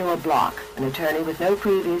Emmanuel Bloch, an attorney with no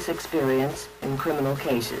previous experience in criminal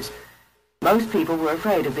cases. Most people were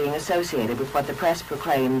afraid of being associated with what the press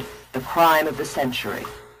proclaimed the crime of the century.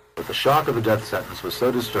 But the shock of the death sentence was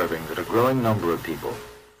so disturbing that a growing number of people,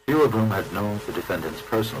 few of whom had known the defendants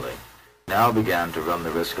personally, now began to run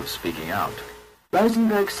the risk of speaking out.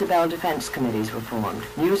 Rosenberg's Sabelle defense committees were formed.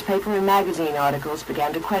 Newspaper and magazine articles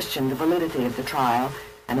began to question the validity of the trial,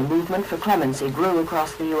 and a movement for clemency grew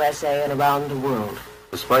across the USA and around the world.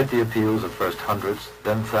 Despite the appeals of first hundreds,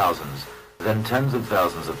 then thousands, then tens of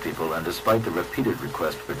thousands of people, and despite the repeated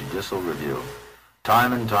request for judicial review,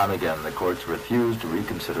 time and time again the courts refused to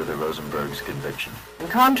reconsider the Rosenbergs' conviction. In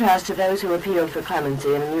contrast to those who appealed for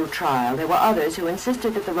clemency in a new trial, there were others who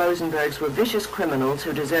insisted that the Rosenbergs were vicious criminals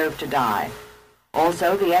who deserved to die.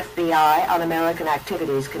 Also, the FBI, Un-American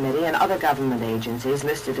Activities Committee, and other government agencies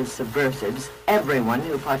listed as subversives everyone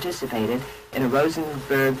who participated in a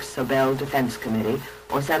Rosenberg-Sabelle Defense Committee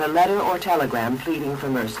or sent a letter or telegram pleading for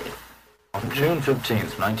mercy. On June 15,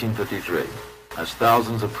 1953, as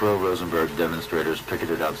thousands of pro-Rosenberg demonstrators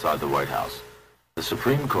picketed outside the White House, the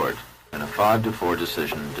Supreme Court, in a 5-4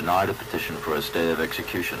 decision, denied a petition for a stay of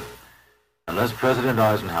execution. Unless President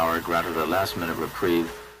Eisenhower granted a last-minute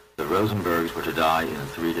reprieve, the Rosenbergs were to die in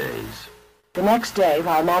 3 days. The next day,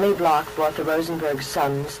 while Manny Bloch brought the Rosenberg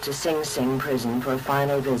sons to Sing Sing prison for a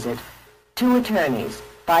final visit, two attorneys,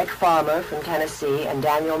 Spike Farmer from Tennessee and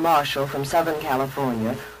Daniel Marshall from Southern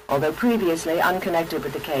California, although previously unconnected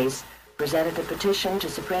with the case, presented a petition to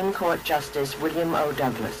Supreme Court Justice William O.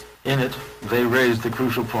 Douglas. In it, they raised the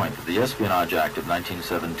crucial point that the Espionage Act of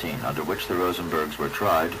 1917, under which the Rosenbergs were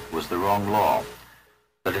tried, was the wrong law,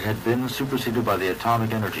 that it had been superseded by the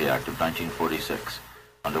Atomic Energy Act of 1946,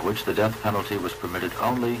 under which the death penalty was permitted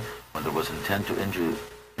only when there was intent to injure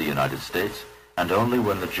the United States, and only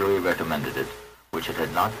when the jury recommended it, which it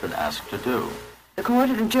had not been asked to do. The court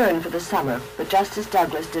had adjourned for the summer, but Justice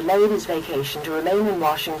Douglas delayed his vacation to remain in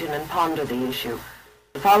Washington and ponder the issue.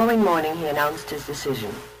 The following morning he announced his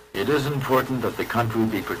decision. It is important that the country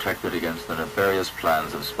be protected against the nefarious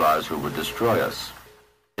plans of spies who would destroy us.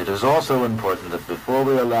 It is also important that before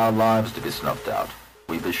we allow lives to be snuffed out,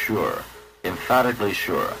 we be sure, emphatically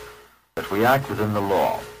sure, that we act within the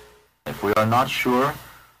law. If we are not sure,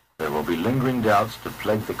 there will be lingering doubts to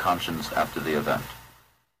plague the conscience after the event.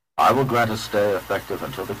 I will grant a stay effective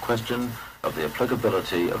until the question of the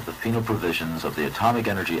applicability of the penal provisions of the Atomic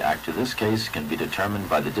Energy Act to this case can be determined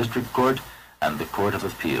by the District Court and the Court of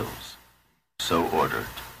Appeals. So ordered.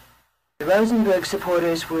 The Rosenberg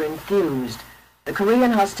supporters were enthused. The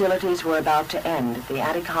Korean hostilities were about to end, the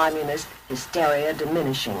anti-communist hysteria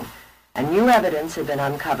diminishing, and new evidence had been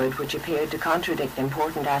uncovered which appeared to contradict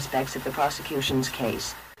important aspects of the prosecution's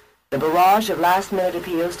case. The barrage of last-minute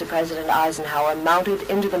appeals to President Eisenhower mounted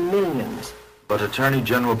into the millions. But Attorney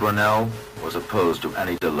General Brunel was opposed to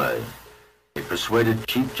any delay. He persuaded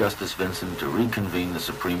Chief Justice Vinson to reconvene the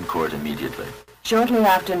Supreme Court immediately. Shortly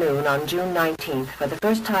after noon on June 19th, for the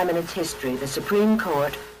first time in its history, the Supreme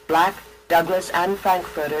Court, Black, Douglas, and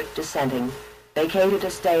Frankfurter dissenting, vacated a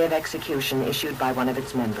stay of execution issued by one of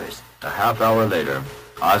its members. A half hour later,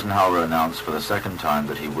 Eisenhower announced for the second time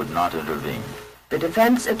that he would not intervene. The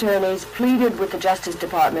defense attorneys pleaded with the Justice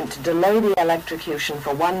Department to delay the electrocution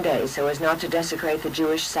for 1 day so as not to desecrate the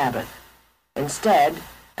Jewish Sabbath. Instead,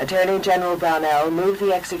 Attorney General Brownell moved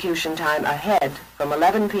the execution time ahead from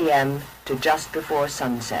 11 p.m. to just before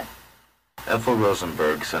sunset. Ethel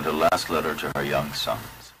Rosenberg sent a last letter to her young sons.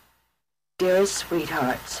 Dearest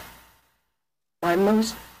sweethearts, my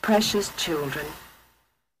most precious children,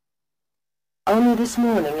 only this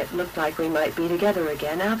morning it looked like we might be together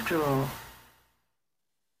again after all.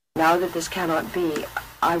 Now that this cannot be,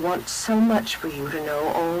 I want so much for you to know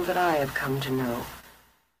all that I have come to know.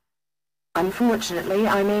 Unfortunately,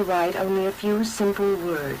 I may write only a few simple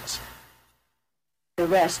words. The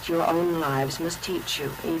rest your own lives must teach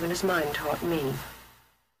you, even as mine taught me.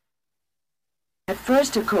 At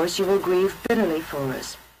first, of course, you will grieve bitterly for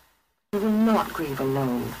us. You will not grieve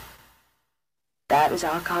alone. That is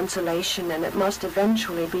our consolation, and it must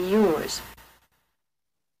eventually be yours.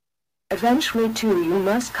 Eventually, too, you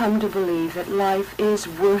must come to believe that life is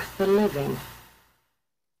worth the living.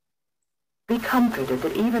 Be comforted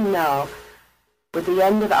that even now, with the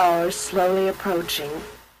end of ours slowly approaching,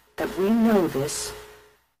 that we know this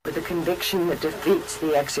with a conviction that defeats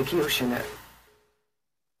the executioner.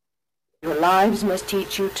 Your lives must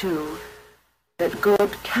teach you, too, that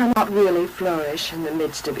good cannot really flourish in the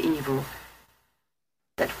midst of evil,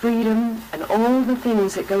 that freedom and all the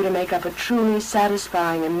things that go to make up a truly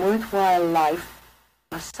satisfying and worthwhile life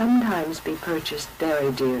must sometimes be purchased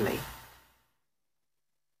very dearly.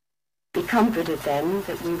 Be comforted then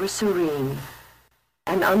that we were serene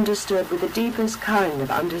and understood with the deepest kind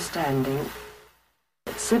of understanding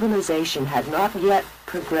that civilization had not yet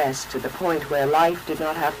progressed to the point where life did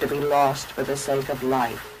not have to be lost for the sake of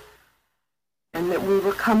life, and that we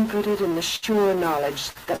were comforted in the sure knowledge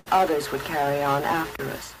that others would carry on after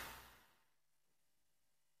us.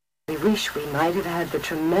 We wish we might have had the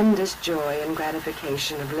tremendous joy and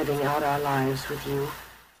gratification of living out our lives with you.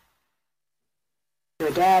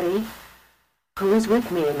 Your daddy, who was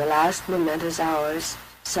with me in the last momentous hours,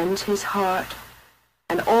 sends his heart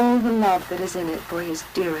and all the love that is in it for his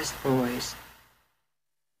dearest boys.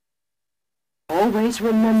 Always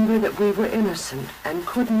remember that we were innocent and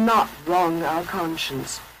could not wrong our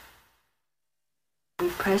conscience. We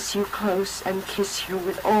press you close and kiss you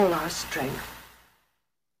with all our strength.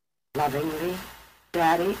 Lovingly,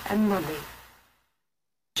 Daddy and Mummy.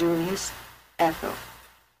 Julius, Ethel.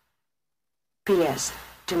 P.S.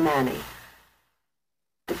 to Manny.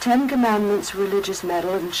 The 10 Commandments religious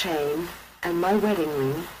medal and chain, and my wedding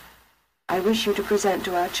ring, I wish you to present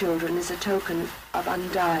to our children as a token of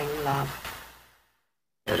undying love.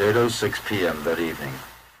 At 8:06 p.m. that evening,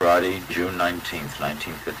 Friday, June 19th,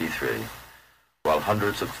 1953, while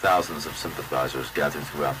hundreds of thousands of sympathizers gathered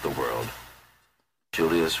throughout the world,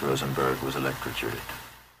 Julius Rosenberg was electrocuted.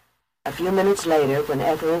 A few minutes later, when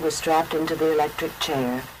Ethel was strapped into the electric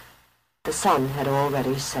chair, the sun had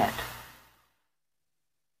already set.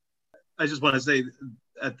 I just want to say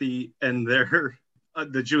at the end there,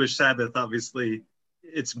 the Jewish Sabbath, obviously,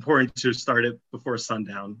 it's important to start it before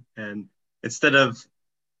sundown. And instead of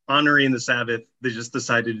honoring the Sabbath, they just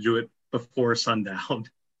decided to do it before sundown.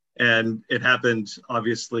 And it happened,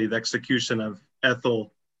 obviously, the execution of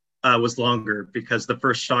Ethel was longer because the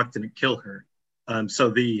first shock didn't kill her.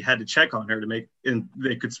 So they had to check on her to make, and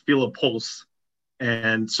they could feel a pulse.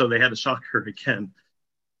 And so they had to shock her again.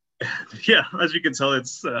 Yeah, as you can tell,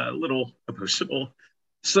 it's a little emotional.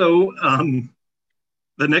 So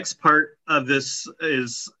the next part of this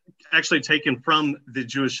is actually taken from the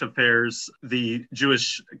Jewish Affairs, the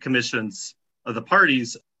Jewish Commissions of the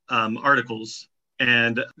parties articles.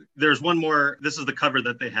 And there's one more, this is the cover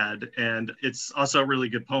that they had, and it's also a really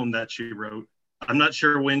good poem that she wrote. I'm not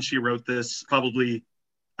sure when she wrote this, probably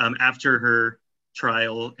after her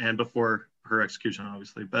trial and before her execution,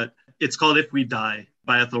 obviously, but it's called If We Die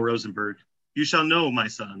by Ethel Rosenberg. You shall know, my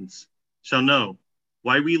sons, shall know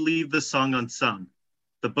why we leave the song unsung,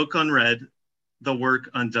 the book unread, the work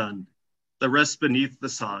undone, the rest beneath the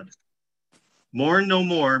sod. Mourn no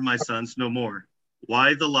more, my sons, no more,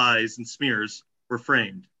 why the lies and smears were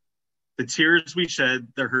framed. The tears we shed,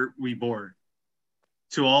 the hurt we bore,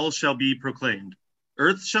 to all shall be proclaimed.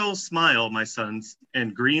 Earth shall smile, my sons,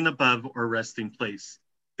 and green above our resting place.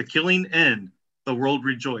 The killing end, the world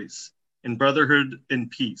rejoice, in brotherhood and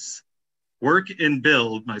peace. Work and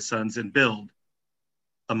build, my sons, and build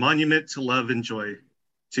a monument to love and joy,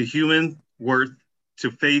 to human worth, to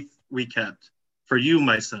faith we kept. For you,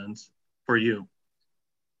 my sons, for you.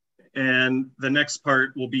 And the next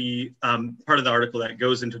part will be part of the article that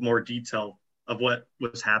goes into more detail of what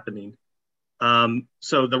was happening.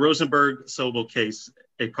 So the Rosenberg-Sobel case,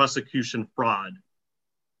 a prosecution fraud.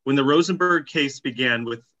 When the Rosenberg case began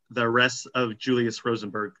with the arrest of Julius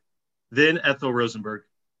Rosenberg, then Ethel Rosenberg,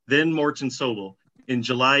 then Morton Sobel, in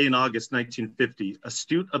July and August 1950,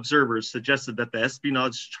 astute observers suggested that the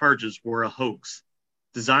espionage charges were a hoax,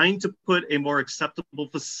 designed to put a more acceptable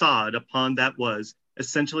facade upon that was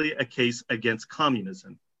essentially a case against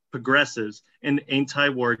communism, progressives, and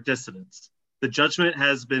anti-war dissidents. The judgment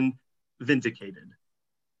has been vindicated.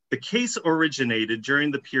 The case originated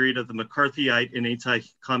during the period of the McCarthyite and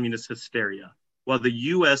anti-communist hysteria, while the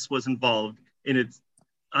U.S. was involved in its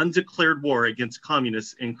undeclared war against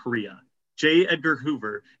communists in Korea. J. Edgar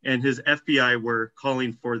Hoover and his FBI were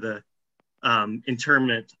calling for the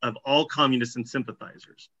internment of all communists and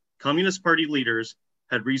sympathizers. Communist Party leaders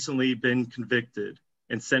had recently been convicted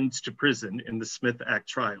and sentenced to prison in the Smith Act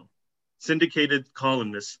trial. Syndicated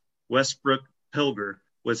columnist Westbrook Pilger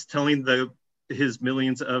was telling his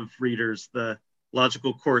millions of readers the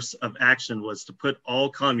logical course of action was to put all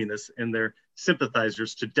communists and their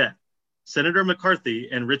sympathizers to death. Senator McCarthy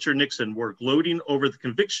and Richard Nixon were gloating over the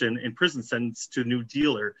conviction and prison sentence to New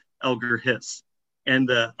Dealer Elgar Hiss. And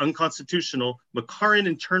the unconstitutional McCarran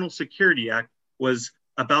Internal Security Act was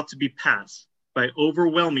about to be passed by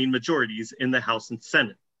overwhelming majorities in the House and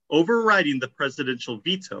Senate, overriding the presidential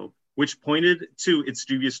veto, which pointed to its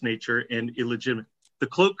dubious nature and illegitimate.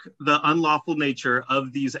 cloak the unlawful nature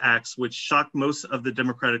of these acts, which shocked most of the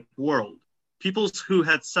democratic world. Peoples who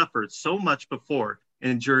had suffered so much before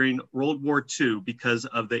and during World War II because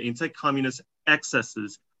of the anti-communist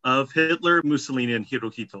excesses of Hitler, Mussolini, and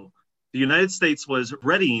Hirohito. The United States was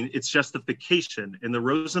readying its justification, and the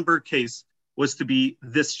Rosenberg case was to be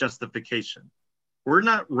this justification. We're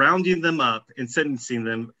not rounding them up and sentencing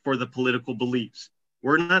them for the political beliefs.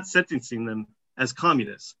 We're not sentencing them as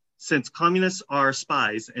communists, since communists are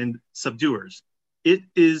spies and subduers. It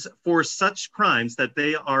is for such crimes that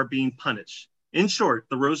they are being punished. In short,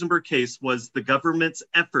 the Rosenberg case was the government's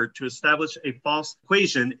effort to establish a false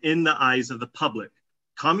equation in the eyes of the public.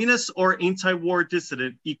 Communists or anti-war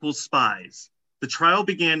dissident equals spies. The trial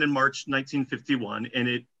began in March 1951, and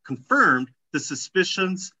it confirmed the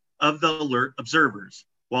suspicions of the alert observers.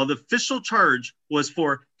 While the official charge was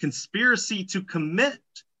for conspiracy to commit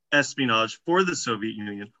espionage for the Soviet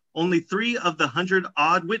Union, only 3 of the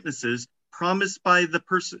 100-odd witnesses promised by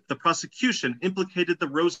the prosecution implicated the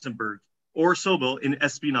Rosenberg or Sobel in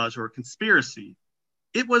espionage or conspiracy.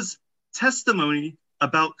 It was testimony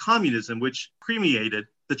about communism which permeated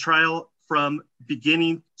the trial from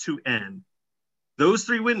beginning to end. Those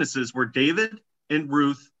 3 witnesses were David and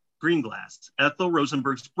Ruth Greenglass, Ethel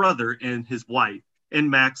Rosenberg's brother and his wife, and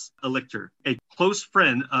Max Elictor, a close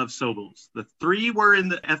friend of Sobel's. The 3 were in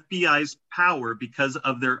the FBI's power because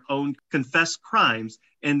of their own confessed crimes,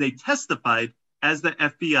 and they testified as the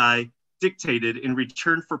FBI dictated in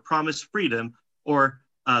return for promised freedom or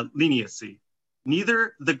leniency.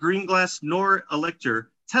 Neither the Greenglass nor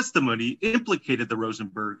Elictor testimony implicated the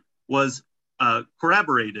Rosenberg was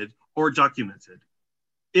corroborated or documented.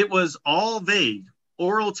 It was all vague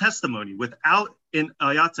oral testimony without an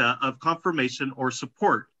iota of confirmation or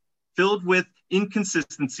support, filled with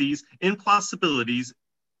inconsistencies, implausibilities.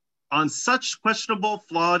 On such questionable,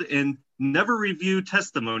 flawed, and never reviewed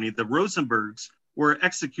testimony, the Rosenbergs were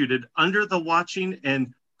executed under the watching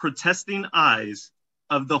and protesting eyes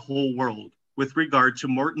of the whole world. With regard to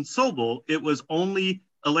Morton Sobel, it was only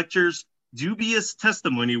Elector's dubious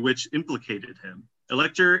testimony which implicated him.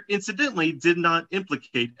 Elector, incidentally, did not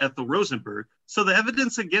implicate Ethel Rosenberg, so the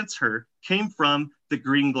evidence against her came from the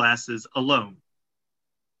Greenglasses alone.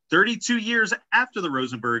 32 years after the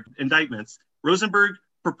Rosenberg indictments, Rosenberg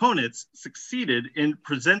proponents succeeded in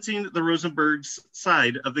presenting the Rosenberg's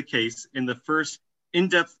side of the case in the first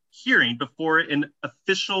in-depth hearing before an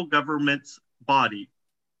official government body.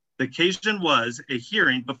 The occasion was a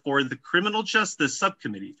hearing before the Criminal Justice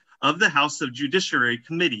Subcommittee of the House of Judiciary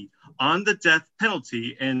Committee on the death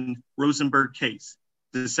penalty and Rosenberg case.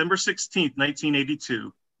 December 16,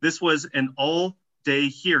 1982, this was an all-day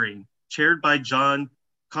hearing chaired by John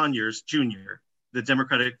Conyers Jr., the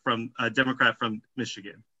Democrat from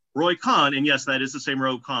Michigan. Roy Cohn, and yes, that is the same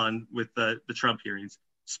Roy Cohn with the Trump hearings,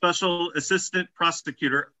 special assistant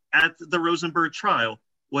prosecutor at the Rosenberg trial,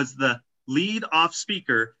 was the lead-off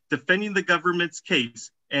speaker defending the government's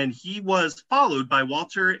case, and he was followed by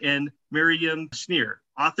Walter and Miriam Schneer,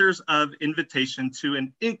 authors of Invitation to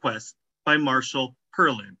an Inquest by Marshall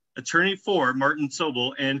Perlin, attorney for Martin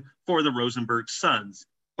Sobel and for the Rosenberg sons,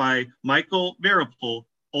 by Michael Maripol,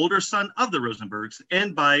 older son of the Rosenbergs,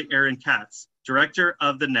 and by Aaron Katz, director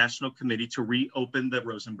of the National Committee to reopen the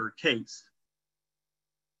Rosenberg case.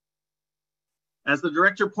 As the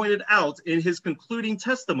director pointed out in his concluding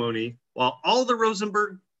testimony, while all the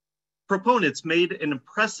Rosenberg proponents made an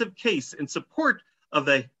impressive case in support of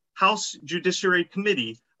the House Judiciary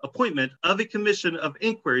Committee appointment of a commission of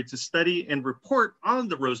inquiry to study and report on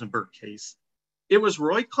the Rosenberg case, it was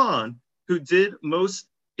Roy Cohn who did most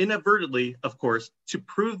inadvertently, of course, to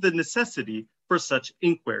prove the necessity for such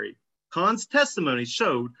inquiry. Cohn's testimony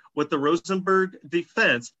showed what the Rosenberg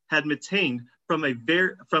defense had maintained from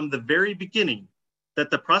the very beginning, that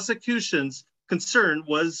the prosecution's concern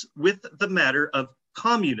was with the matter of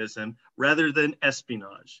communism rather than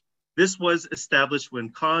espionage. This was established when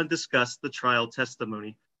Cohn discussed the trial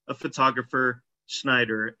testimony of photographer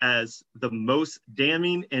Schneider as the most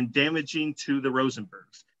damning and damaging to the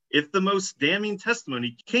Rosenbergs. If the most damning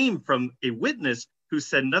testimony came from a witness who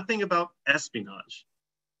said nothing about espionage.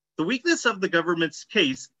 The weakness of the government's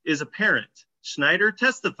case is apparent. Schneider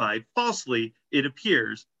testified falsely, it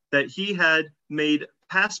appears, that he had made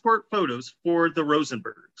passport photos for the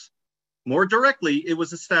Rosenbergs. More directly, it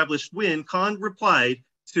was established when Cohn replied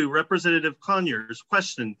to Representative Conyers'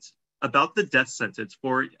 questions about the death sentence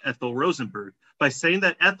for Ethel Rosenberg by saying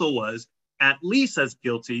that Ethel was at least as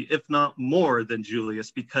guilty, if not more than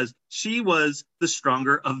Julius, because she was the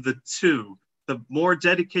stronger of the two, the more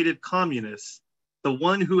dedicated communist, the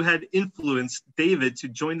one who had influenced David to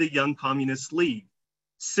join the Young Communist League.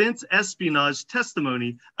 since espionage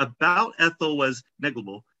testimony about Ethel was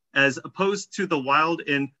negligible, as opposed to the wild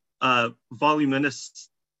and voluminous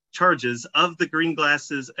charges of the green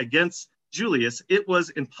glasses against Julius, it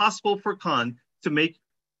was impossible for Kahn to make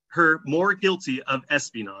her more guilty of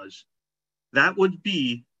espionage. That would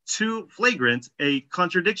be too flagrant a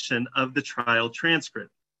contradiction of the trial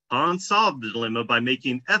transcript. Kahn solved the dilemma by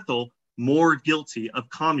making Ethel more guilty of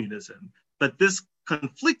communism, but this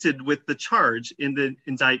conflicted with the charge in the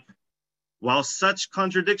indictment. While such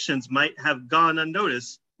contradictions might have gone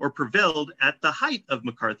unnoticed or prevailed at the height of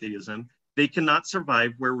McCarthyism, they cannot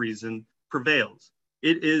survive where reason prevails.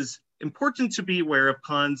 It is important to be aware of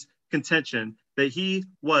Kahn's contention that he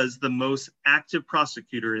was the most active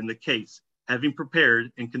prosecutor in the case, having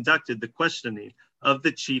prepared and conducted the questioning of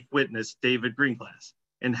the chief witness, David Greenglass,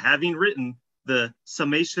 and having written the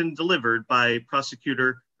summation delivered by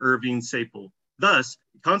prosecutor Irving Sapel. Thus,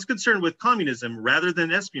 Kahn's concern with communism rather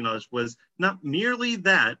than espionage was not merely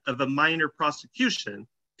that of a minor prosecution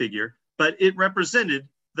figure, but it represented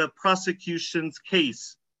the prosecution's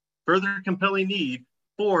case. Further compelling need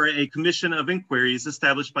for a commission of inquiries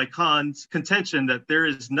established by Kahn's contention that there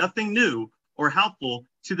is nothing new or helpful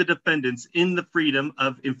to the defendants in the Freedom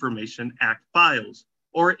of Information Act files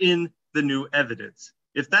or in the new evidence.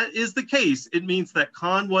 If that is the case, it means that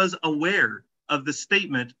Kahn was aware of the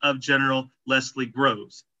statement of General Leslie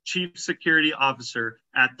Groves, Chief Security Officer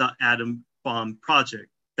at the Atom Bomb Project,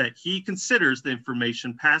 that he considers the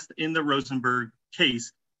information passed in the Rosenberg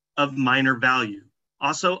case of minor value.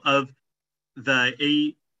 Also of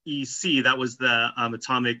the AEC, that was the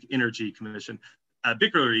Atomic Energy Commission,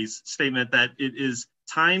 Bickery's statement that it is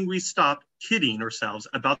time we stop kidding ourselves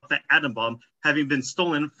about the atom bomb having been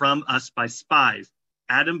stolen from us by spies.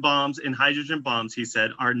 Atom bombs and hydrogen bombs, he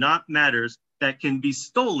said, are not matters that can be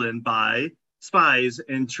stolen by spies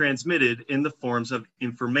and transmitted in the forms of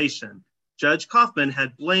information. Judge Kaufman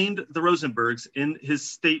had blamed the Rosenbergs in his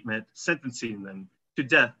statement sentencing them to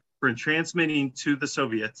death for transmitting to the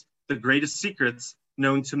Soviets the greatest secrets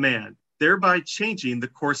known to man, thereby changing the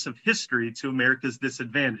course of history to America's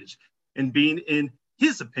disadvantage and being, in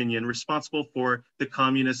his opinion, responsible for the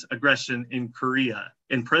communist aggression in Korea.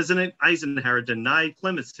 And President Eisenhower denied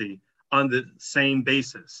clemency on the same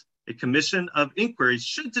basis. A commission of inquiry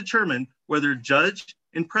should determine whether judge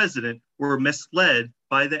and president were misled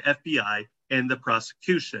by the FBI and the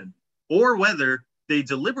prosecution, or whether they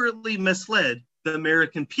deliberately misled the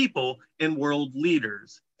American people and world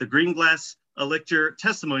leaders. The Greenglass lecture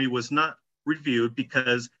testimony was not reviewed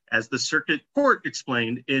because, as the circuit court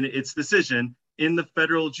explained in its decision, in the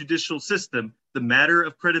federal judicial system, the matter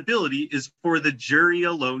of credibility is for the jury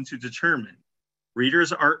alone to determine.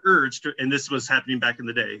 Readers are urged to, and this was happening back in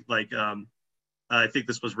the day, like I think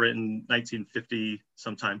this was written 1950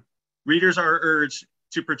 sometime. Readers are urged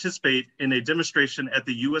to participate in a demonstration at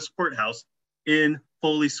the U.S. courthouse in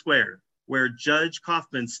Foley Square, where Judge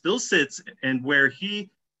Kaufman still sits and where he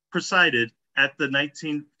presided at the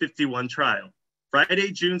 1951 trial.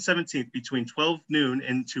 Friday, June 17th, between 12 noon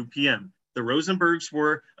and 2 p.m., the Rosenbergs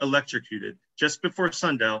were electrocuted just before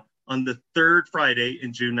sundown on the third Friday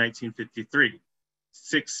in June 1953.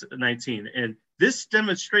 6/19, and this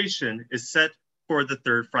demonstration is set for the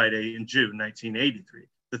third Friday in June 1983,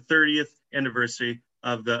 the 30th anniversary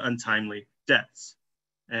of the untimely deaths.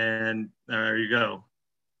 And there you go.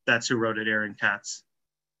 That's who wrote it, Aaron Katz.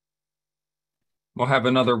 We'll have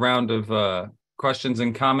another round of questions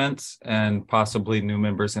and comments and possibly new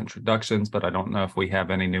members' introductions, but I don't know if we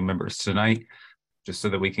have any new members tonight, just so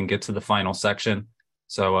that we can get to the final section.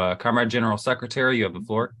 So, Comrade General Secretary, you have the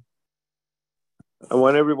floor. I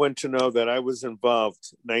want everyone to know that I was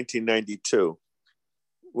involved in 1992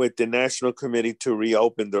 with the National Committee to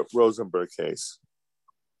reopen the Rosenberg case.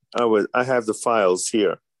 I have the files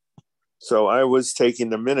here. So I was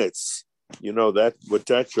taking the minutes, you know that what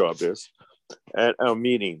that job is, at our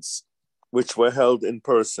meetings, which were held in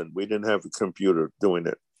person. We didn't have a computer doing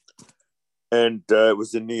it. And it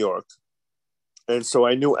was in New York. And so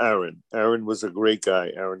I knew Aaron. Aaron was a great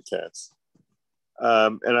guy, Aaron Katz.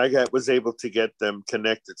 And I was able to get them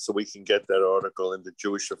connected so we can get that article in the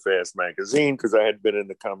Jewish Affairs magazine because I had been in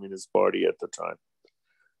the Communist Party at the time.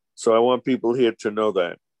 So I want people here to know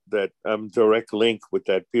that I'm direct link with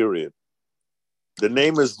that period. The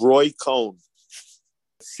name is Roy Cohn.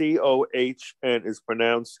 C-O-H-N is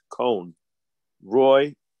pronounced Cohn.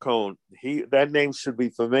 Roy Cohn. That name should be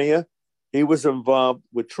familiar. He was involved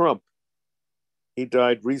with Trump. He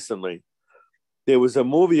died recently. There was a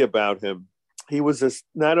movie about him.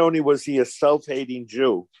 Not only was he a self-hating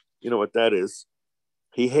Jew, you know what that is,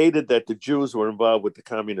 he hated that the Jews were involved with the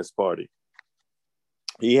Communist Party.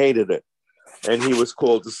 He hated it. and he was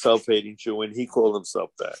called a self-hating Jew, and he called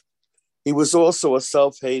himself that. He was also a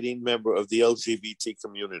self-hating member of the LGBT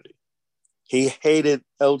community. He hated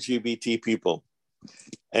LGBT people.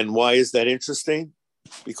 And why is that interesting?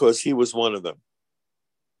 Because he was one of them.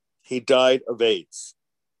 He died of AIDS.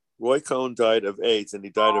 Roy Cohn died of AIDS, and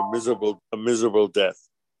he died a miserable death.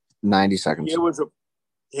 90 seconds.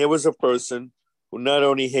 Here was a person who not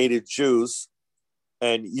only hated Jews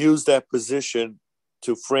and used that position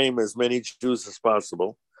to frame as many Jews as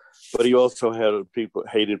possible, but he also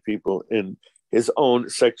hated people in his own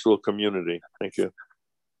sexual community. Thank you.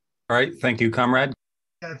 All right. Thank you, comrade.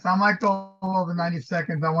 Yes, I might go over 90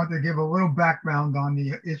 seconds. I want to give a little background on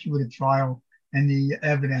the issue of the trial and the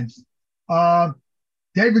evidence.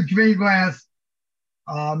 David Greenglass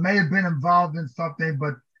may have been involved in something,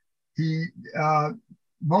 but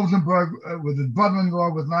Rosenberg, with his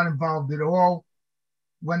brother-in-law, was not involved at all.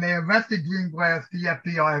 When they arrested Greenglass, the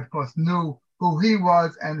FBI, of course, knew who he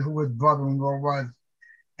was and who his brother-in-law was.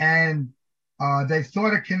 And they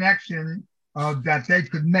saw the connection that they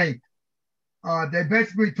could make. They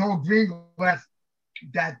basically told Greenglass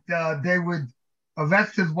that they would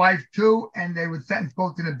arrest his wife too, and they would sentence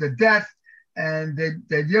both of them to death. And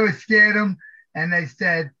they really scared him. And they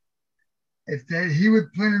said if he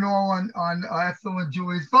would put it all on Ethel and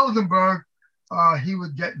Julius Rosenberg, he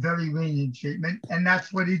would get very lenient treatment. And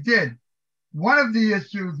that's what he did. One of the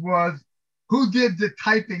issues was who did the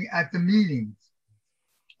typing at the meetings.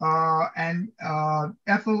 Greenglass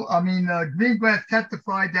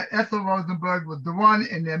testified that Ethel Rosenberg was the one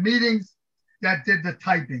in their meetings that did the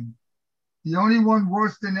typing. The only one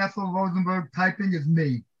worse than Ethel Rosenberg typing is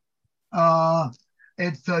me.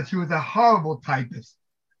 She was a horrible typist.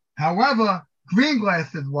 However,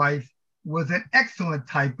 Greenglass's wife was an excellent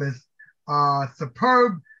typist,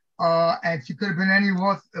 superb, and she could have been any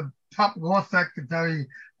top law secretary.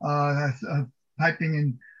 Typing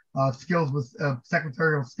and skills was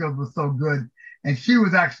secretarial skills was so good, and she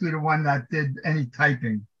was actually the one that did any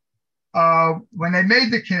typing. When they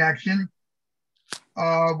made the connection,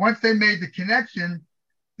 once they made the connection,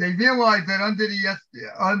 they realized that under the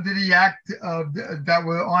act that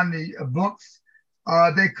were on the books,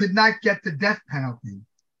 they could not get the death penalty.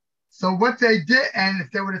 So what they did, and if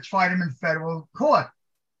they would have tried him in federal court.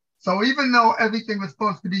 So even though everything was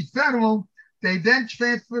supposed to be federal, they then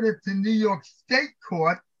transferred it to New York State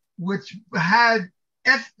Court, which had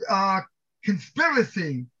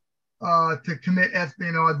conspiracy to commit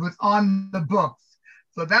espionage was on the books.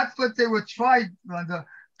 So that's what they were tried under,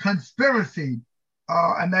 conspiracy.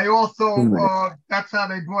 And they also, that's how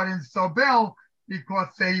they brought in Sobel, because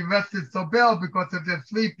they arrested Sobel, because if there's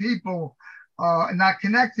three people not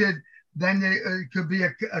connected, then it could be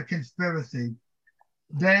a conspiracy.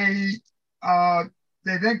 They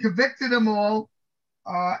then convicted them all,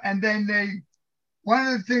 and then one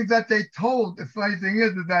of the things that they told, the funny thing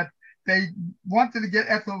is that they wanted to get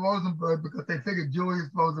Ethel Rosenberg because they figured Julius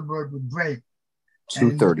Rosenberg would break.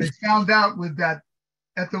 2:30. And they found out was that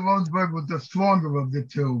Ethel Rosenberg was the stronger of the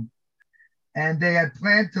two. And they had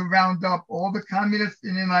planned to round up all the communists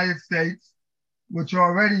in the United States, which are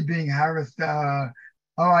already being harassed. And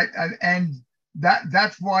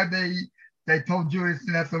that's why they told Julius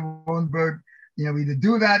and Ethel Rosenberg, either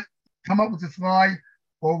do that, come up with this lie,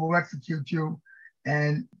 or we'll execute you.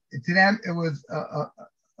 And to them, it was a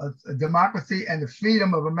democracy and the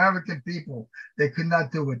freedom of American people. They could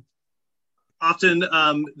not do it. Often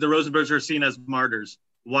the Rosenbergs are seen as martyrs.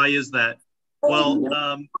 Why is that?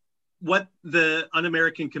 Well, what the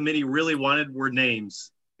Un-American Committee really wanted were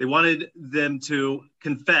names. They wanted them to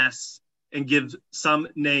confess and give some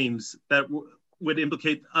names that would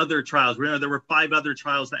implicate other trials. Remember, there were 5 other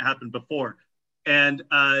trials that happened before. And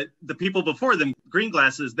the people before them,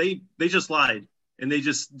 Greenglasses, they just lied. And they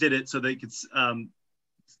just did it so they could,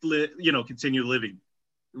 continue living.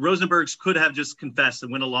 Rosenbergs could have just confessed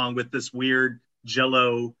and went along with this weird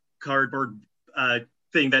Jello cardboard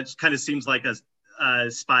thing that kind of seems like a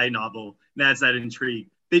spy novel and adds that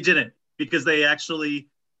intrigue. They didn't, because they actually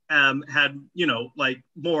had,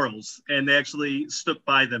 morals, and they actually stuck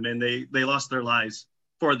by them, and they lost their lives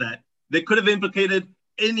for that. They could have implicated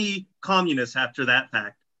any communist after that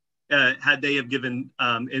fact, had they have given,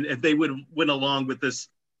 and if they would have went along with this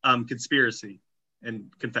conspiracy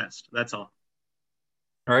and confessed. That's all.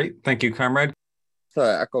 All right. Thank you, comrade.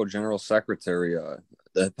 To echo General Secretary,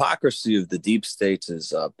 the hypocrisy of the deep states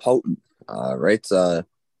is potent, right? The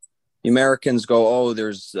Americans go, oh,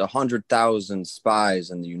 there's 100,000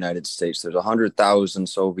 spies in the United States. There's 100,000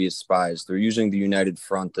 Soviet spies. They're using the United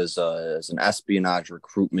Front as an espionage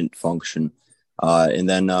recruitment function. And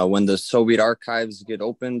then when the Soviet archives get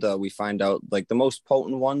opened, we find out like the most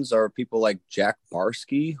potent ones are people like Jack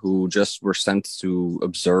Barsky, who just were sent to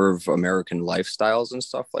observe American lifestyles and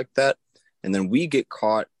stuff like that. And then we get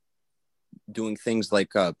caught doing things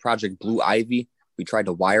like Project Blue Ivy. We tried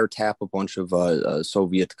to wiretap a bunch of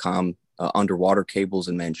Soviet underwater cables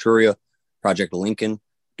in Manchuria. Project Lincoln.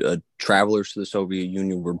 Travelers to the Soviet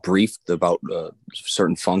Union were briefed about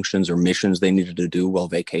certain functions or missions they needed to do while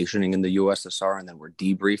vacationing in the USSR, and then were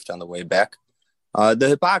debriefed on the way back. The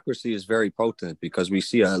hypocrisy is very potent because we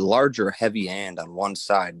see a larger heavy hand on one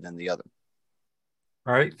side than the other.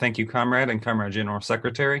 All right. Thank you, Comrade and Comrade General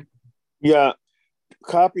Secretary. Yeah.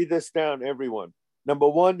 Copy this down, everyone. Number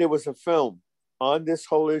one, there was a film on this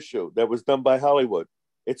whole issue that was done by Hollywood.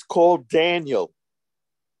 It's called Daniel.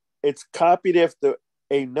 It's copied after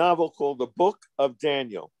a novel called The Book of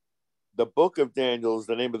Daniel. The Book of Daniel is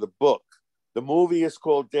the name of the book. The movie is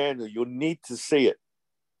called Daniel. You need to see it.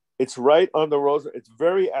 It's right on the Rosen. It's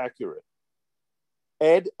very accurate.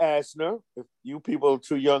 Ed Asner, if you people are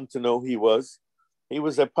too young to know who he was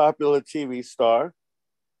a popular TV star.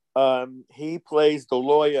 He plays the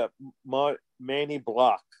lawyer Manny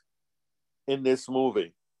Block in this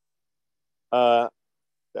movie.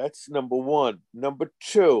 That's number one. Number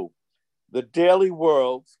two, the Daily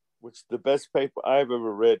World, which is the best paper I've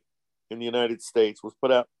ever read in the United States, was put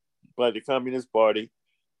out by the Communist Party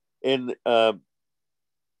in the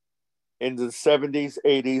 70s,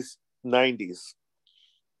 80s, 90s.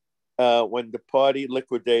 When the party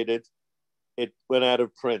liquidated, it went out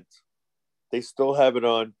of print. They still have it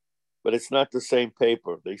on, but it's not the same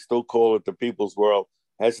paper. They still call it the People's World.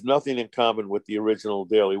 It has nothing in common with the original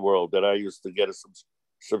Daily World that I used to get a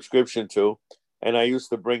subscription to. And I used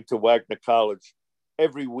to bring to Wagner College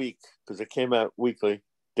every week because it came out weekly,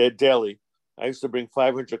 daily. I used to bring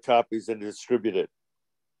 500 copies and distribute it.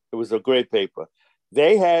 It was a great paper.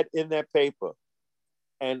 They had in that paper,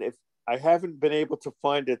 and if I haven't been able to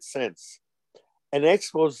find it since, an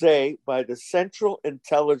expose by the Central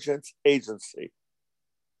Intelligence Agency,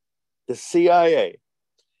 the CIA,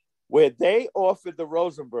 where they offered the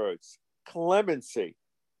Rosenbergs clemency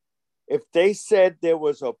if they said there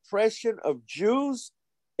was oppression of Jews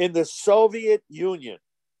in the Soviet Union.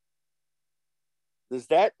 Is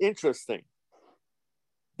that interesting?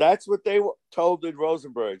 That's what they told the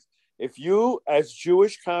Rosenbergs. If you, as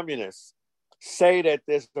Jewish communists, say that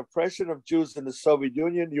there's oppression of Jews in the Soviet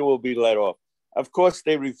Union, you will be let off. Of course,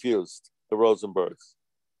 they refused, the Rosenbergs.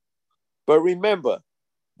 But remember,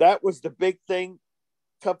 that was the big thing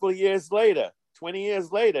a couple of years later, 20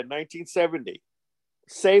 years later, 1970.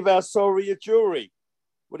 Save our Soviet Jewry.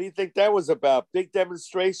 What do you think that was about? Big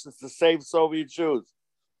demonstrations to save Soviet Jews.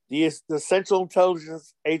 The Central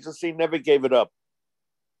Intelligence Agency never gave it up.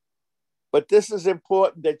 But this is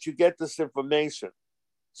important that you get this information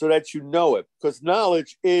so that you know it, because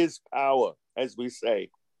knowledge is power, as we say.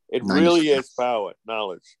 It really is power,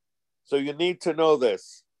 knowledge. So you need to know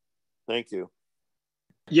this. Thank you.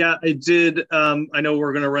 Yeah, I did. I know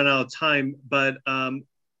we're going to run out of time, but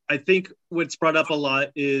I think what's brought up a lot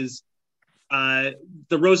is the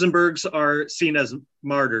Rosenbergs are seen as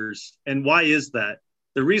martyrs. And why is that?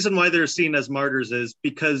 The reason why they're seen as martyrs is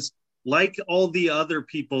because, like all the other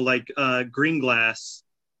people, like Greenglass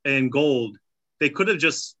and Gold, they could have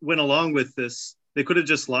just went along with this. They could have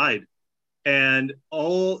just lied. And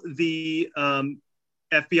all the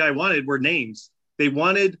FBI wanted were names. They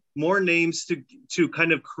wanted more names to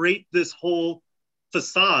kind of create this whole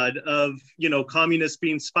facade of, communists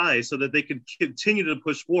being spies so that they could continue to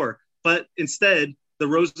push war. But instead, the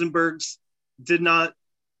Rosenbergs did not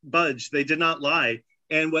budge. They did not lie.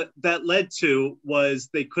 And what that led to was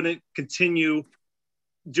they couldn't continue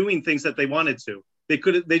doing things that they wanted to. They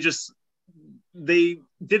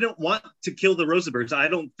didn't want to kill the Rosenbergs. I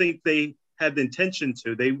don't think they had the intention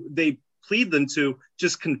to. They plead them to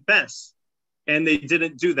just confess, and they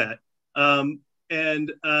didn't do that.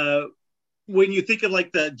 When you think of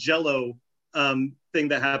like the Jell-O thing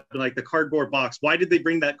that happened, like the cardboard box, why did they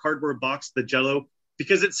bring that cardboard box, the Jell-O?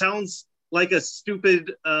 Because it sounds like a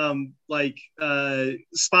stupid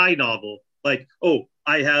spy novel. Like, oh,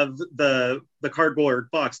 I have the cardboard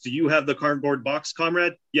box. Do you have the cardboard box,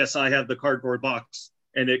 comrade? Yes, I have the cardboard box.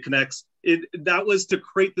 And it connects. That was to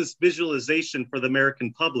create this visualization for the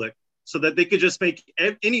American public so that they could just make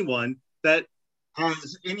anyone that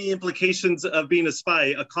has any implications of being a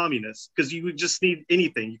spy a communist, because you would just need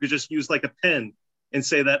anything. You could just use like a pen and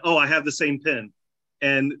say that, oh, I have the same pen,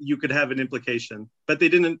 and you could have an implication. But they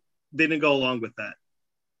didn't go along with that.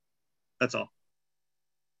 That's all.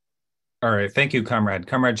 All right. Thank you, Comrade.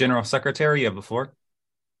 Comrade General Secretary, you have the floor.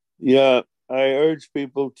 Yeah, I urge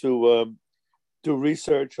people to do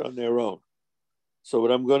research on their own. So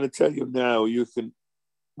what I'm going to tell you now, you can,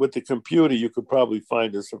 with the computer, you could probably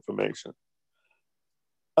find this information.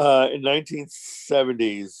 In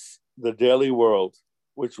 1970s, the Daily World,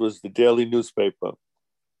 which was the daily newspaper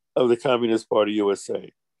of the Communist Party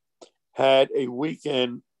USA, had a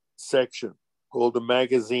weekend section called the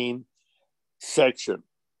magazine section.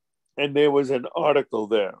 And there was an article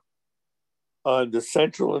there on the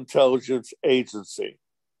Central Intelligence Agency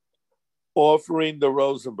offering the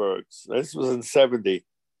Rosenbergs. This was in 70.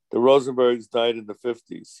 The Rosenbergs died in the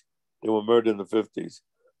 50s. They were murdered in the 50s.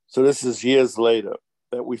 So this is years later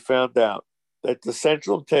that we found out that the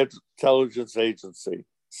Central Intelligence Agency,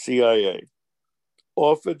 CIA,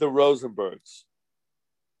 offered the Rosenbergs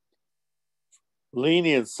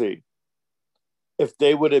leniency if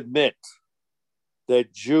they would admit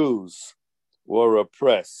that Jews were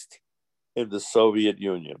oppressed in the Soviet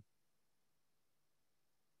Union.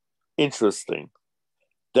 Interesting.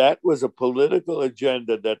 That was a political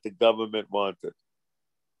agenda that the government wanted.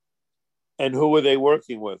 And who were they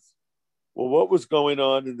working with? Well, what was going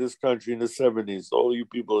on in this country in the 70s? All you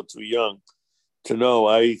people are too young to know.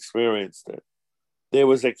 I experienced it. There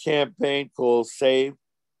was a campaign called Save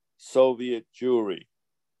Soviet Jewry.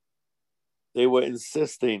 They were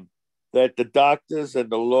insisting that the doctors and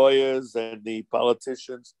the lawyers and the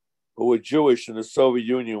politicians who were Jewish in the Soviet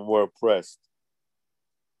Union were oppressed.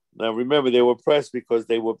 Now, remember, they were oppressed because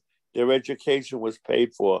their education was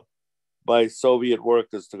paid for by Soviet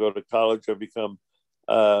workers to go to college or become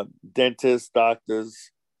dentists,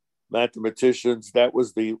 doctors, mathematicians. That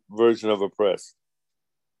was the version of oppressed.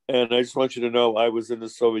 And I just want you to know, I was in the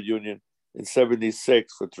Soviet Union in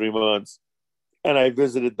 76 for 3 months, and I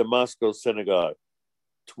visited the Moscow synagogue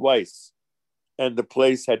twice, and the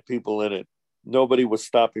place had people in it. Nobody was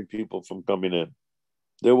stopping people from coming in.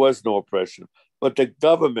 There was no oppression. But the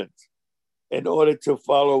government, in order to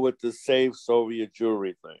follow with the Save Soviet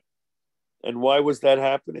Jewry thing. And why was that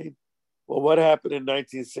happening? Well, what happened in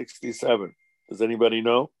 1967? Does anybody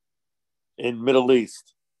know? In Middle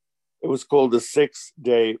East. It was called the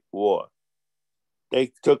 6-Day War.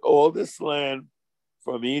 They took all this land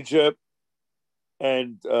from Egypt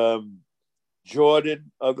and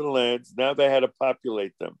Jordan, other lands. Now they had to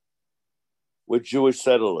populate them with Jewish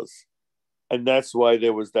settlers. And that's why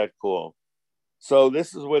there was that call. So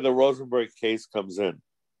this is where the Rosenberg case comes in.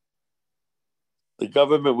 The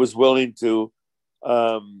government was willing to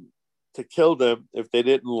kill them if they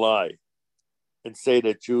didn't lie and say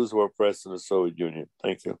that Jews were oppressed in the Soviet Union.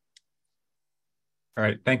 Thank you. All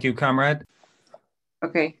right. Thank you, comrade.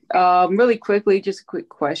 Okay. Really quickly, just a quick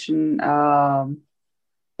question.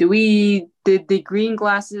 Did the green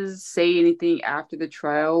glasses say anything after the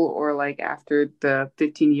trial or like after the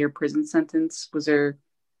 15-year prison sentence? Was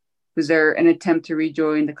there an attempt to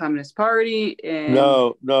rejoin the Communist Party? And...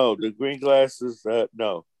 No, the green glasses,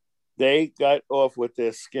 no. They got off with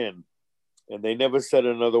their skin and they never said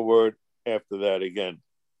another word after that again.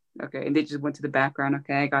 Okay, and they just went to the background.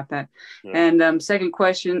 Okay, I got that. Yeah. And second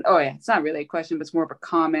question, it's not really a question, but it's more of a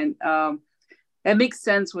comment. That makes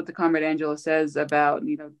sense what the comrade Angela says about,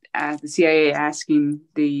 the CIA asking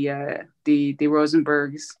the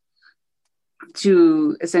Rosenbergs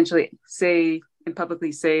to essentially say and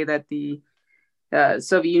publicly say that the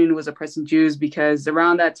Soviet Union was oppressing Jews, because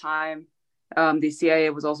around that time, the CIA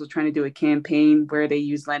was also trying to do a campaign where they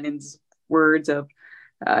used Lenin's words of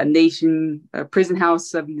prison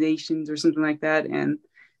house of nations or something like that. And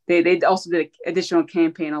they also did an additional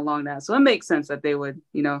campaign along that. So it makes sense that they would,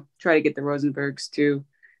 try to get the Rosenbergs to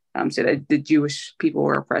say that the Jewish people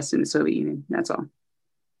were oppressed in the Soviet Union. That's all.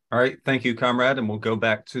 All right. Thank you, comrade. And we'll go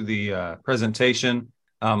back to the presentation.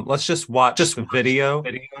 Let's just watch the video.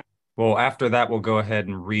 Well, after that, we'll go ahead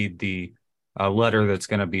and read the letter that's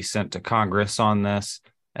going to be sent to Congress on this,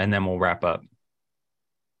 and then we'll wrap up.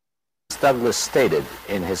 Douglas stated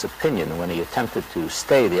in his opinion when he attempted to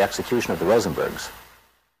stay the execution of the Rosenbergs,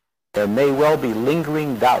 there may well be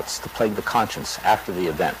lingering doubts to plague the conscience after the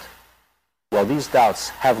event. Well, these doubts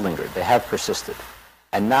have lingered, they have persisted.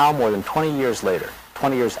 And now, more than 20 years later,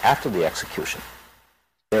 20 years after the execution,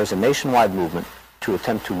 there is a nationwide movement to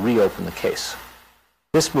attempt to reopen the case.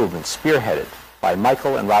 This movement, spearheaded by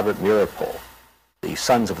Michael and Robert Mirapol, the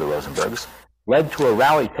sons of the Rosenbergs, led to a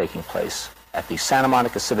rally taking place at the Santa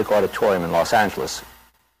Monica Civic Auditorium in Los Angeles.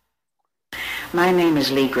 My name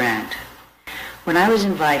is Lee Grant. When I was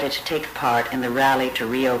invited to take part in the rally to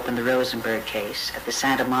reopen the Rosenberg case at the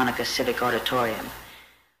Santa Monica Civic Auditorium,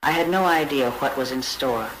 I had no idea what was in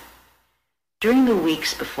store. During the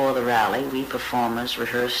weeks before the rally, we performers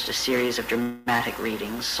rehearsed a series of dramatic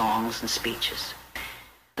readings, songs, and speeches.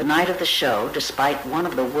 The night of the show, despite one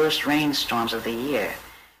of the worst rainstorms of the year,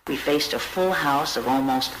 we faced a full house of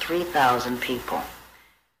almost 3,000 people.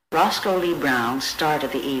 Roscoe Lee Brown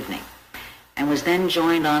started the evening and was then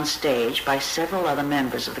joined on stage by several other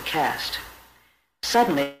members of the cast.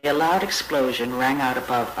 Suddenly, a loud explosion rang out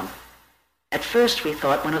above them. At first, we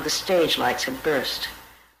thought one of the stage lights had burst,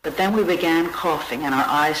 but then we began coughing and our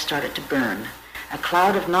eyes started to burn. A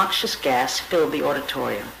cloud of noxious gas filled the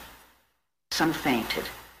auditorium. Some fainted.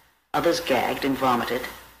 Others gagged and vomited.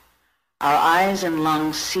 Our eyes and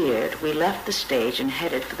lungs seared, we left the stage and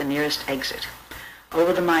headed for the nearest exit.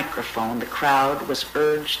 Over the microphone, the crowd was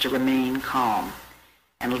urged to remain calm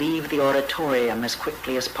and leave the auditorium as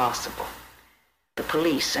quickly as possible. The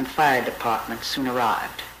police and fire department soon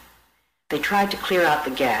arrived. They tried to clear out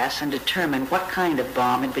the gas and determine what kind of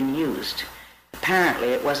bomb had been used. Apparently,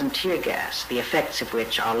 it wasn't tear gas, the effects of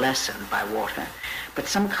which are lessened by water, but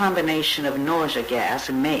some combination of nausea gas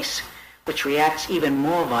and mace, which reacts even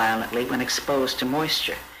more violently when exposed to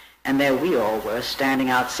moisture. And there we all were, standing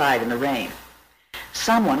outside in the rain.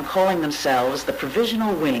 Someone calling themselves the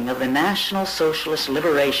Provisional Wing of the National Socialist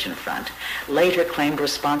Liberation Front later claimed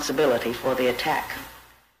responsibility for the attack.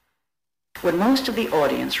 When most of the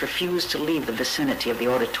audience refused to leave the vicinity of the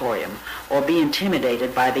auditorium or be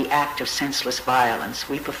intimidated by the act of senseless violence,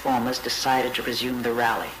 we performers decided to resume the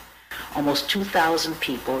rally. Almost 2,000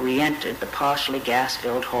 people re-entered the partially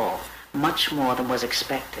gas-filled hall, much more than was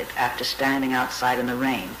expected after standing outside in the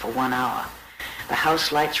rain for 1 hour. The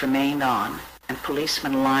house lights remained on, and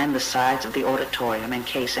policemen lined the sides of the auditorium in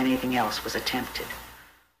case anything else was attempted.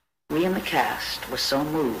 We in the cast were so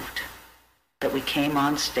moved that we came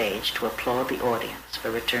on stage to applaud the audience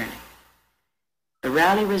for returning. The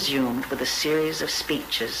rally resumed with a series of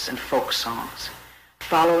speeches and folk songs.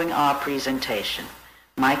 Following our presentation,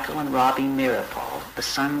 Michael and Robbie Mirapol, the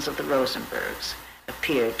sons of the Rosenbergs,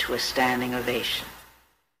 appeared to a standing ovation.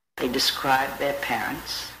 They described their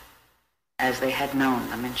parents as they had known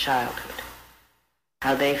them in childhood,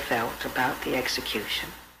 how they felt about the execution,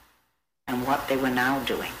 and what they were now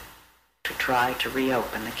doing to try to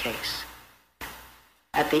reopen the case.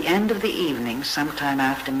 At the end of the evening, sometime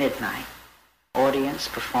after midnight, audience,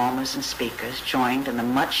 performers, and speakers joined in the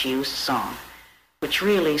much-used song, which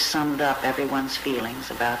really summed up everyone's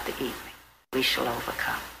feelings about the evening. We shall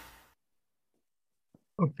overcome.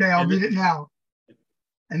 Okay, I'll read it now.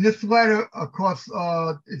 And this letter, of course,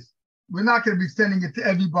 we're not going to be sending it to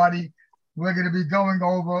everybody. We're going to be going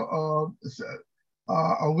over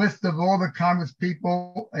a list of all the Congress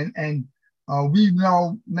people, and we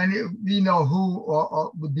know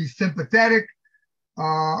who would be sympathetic.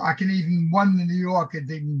 I can even, one in New York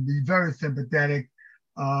could even be very sympathetic,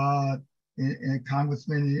 in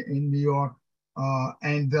Congressman in New York.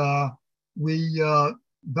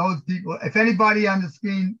 Those people, if anybody on the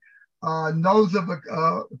screen knows of a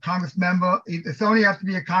Congress member, it only has to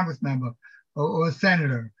be a Congress member or a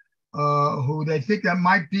senator who they think that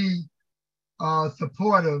might be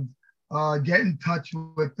supportive, get in touch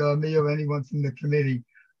with me or anyone from the committee,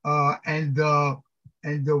 and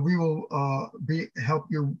we will help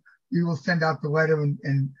you. We will send out the letter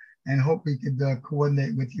and hope we could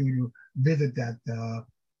coordinate with you to visit that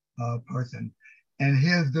person. And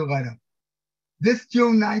here's the letter. This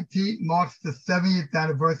June 19th marks the 70th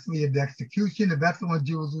anniversary of the execution of Ethel and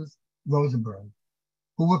Julius Rosenberg,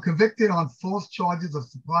 who were convicted on false charges of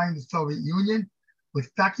supplying the Soviet Union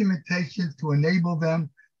with documentation to enable them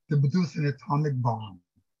to produce an atomic bomb.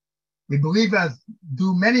 We believe, as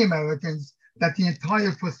do many Americans, that the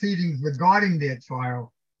entire proceedings regarding their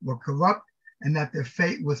trial were corrupt and that their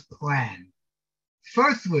fate was planned.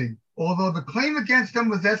 Firstly, although the claim against them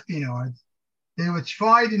was espionage, they were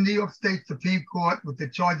tried in New York State Supreme Court with the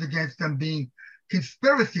charge against them being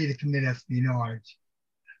conspiracy to commit espionage.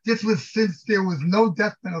 This was since there was no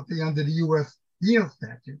death penalty under the U.S. penal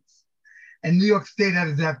statutes, and New York State had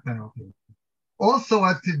a death penalty. Also,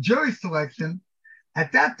 as to jury selection,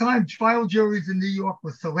 at that time, trial juries in New York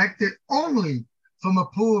were selected only from a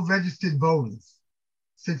pool of registered voters.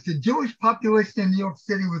 Since the Jewish population in New York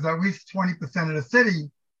City was at least 20% of the city,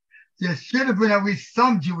 there should have been at least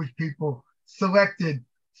some Jewish people selected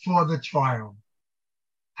for the trial.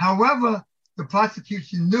 However, the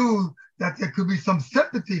prosecution knew that there could be some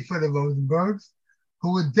sympathy for the Rosenbergs,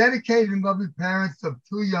 who were dedicated and loving parents of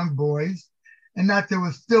 2 young boys, and that there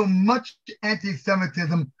was still much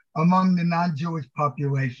anti-Semitism among the non-Jewish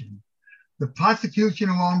population. The prosecution,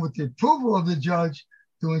 along with the approval of the judge,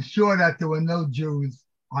 to ensure that there were no Jews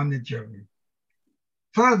on the jury.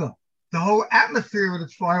 Further, the whole atmosphere of the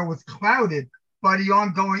trial was clouded by the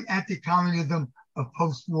ongoing anti-communism of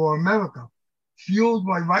post-war America, fueled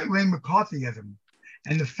by right-wing McCarthyism,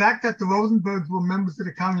 And the fact that the Rosenbergs were members of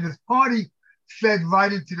the Communist Party fed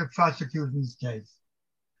right into the prosecution's case.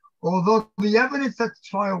 Although the evidence at the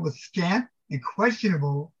trial was scant and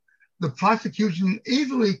questionable, the prosecution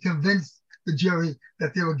easily convinced the jury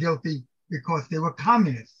that they were guilty because they were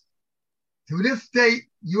communists. To this date,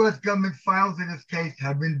 U.S. government files in this case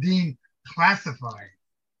have been deemed classified.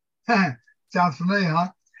 Sounds familiar, huh?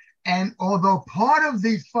 And although part of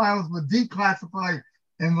these files were declassified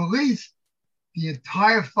and released, the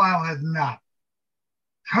entire file has not.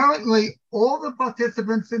 Currently, all the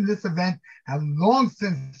participants in this event have long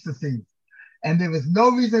since deceased, and there is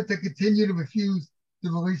no reason to continue to refuse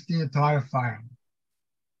to release the entire file.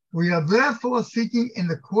 We are therefore seeking in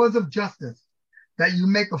the cause of justice that you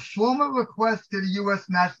make a formal request to the U.S.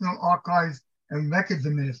 National Archives and Records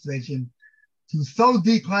Administration to so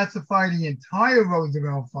declassify the entire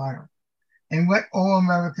Roosevelt file and let all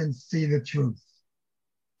Americans see the truth.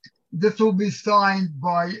 This will be signed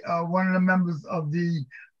by one of the members of the,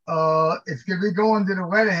 it's going to go under the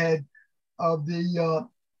letterhead of the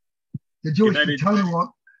Jewish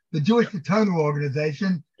Fraternal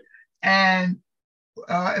Organization. And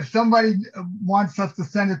if somebody wants us to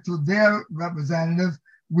send it to their representatives,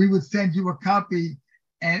 we would send you a copy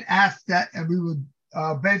and ask that, and we would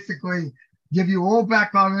basically give you all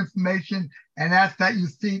background information and ask that you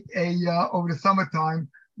seek over the summertime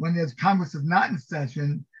when there's Congress is not in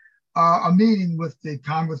session, a meeting with the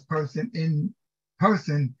congressperson in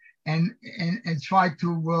person and try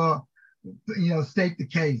to state the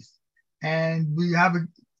case. And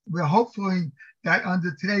we're hopefully that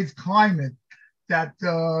under today's climate that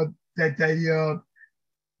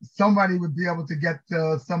somebody would be able to get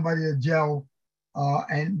somebody to jail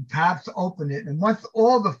and perhaps open it. And once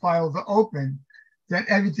all the files are open, then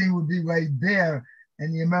everything would be laid bare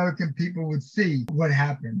and the American people would see what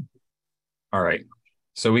happened. All right.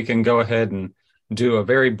 So we can go ahead and do a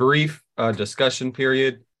very brief discussion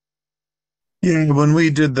period. Yeah, when we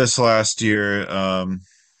did this last year,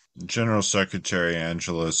 General Secretary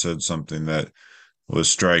Angela said something that was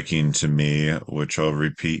striking to me, which I'll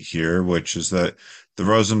repeat here, which is that the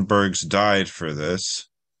Rosenbergs died for this.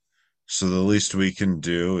 So the least we can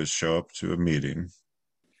do is show up to a meeting.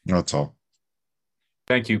 That's all.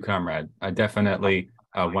 Thank you, comrade. I definitely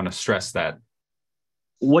want to stress that.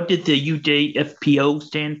 What did the UJFPO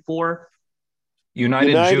stand for?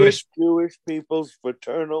 United Jewish People's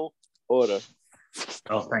Fraternal Order.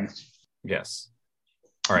 Oh, thanks. Yes.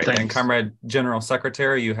 All right. Thanks. And Comrade General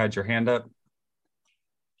Secretary, you had your hand up.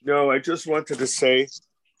 No, I just wanted to say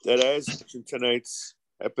that as in tonight's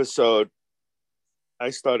episode,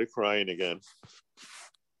 I started crying again.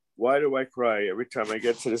 Why do I cry every time I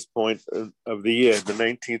get to this point of the year, the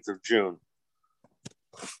 19th of June?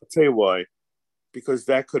 I'll tell you why. Because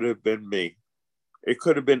that could have been me. It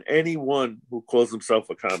could have been anyone who calls himself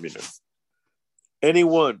a communist.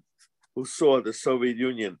 Anyone who saw the Soviet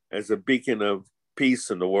Union as a beacon of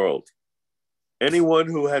peace in the world. Anyone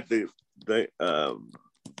who had the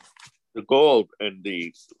goal and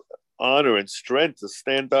the honor and strength to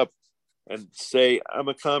stand up and say, I'm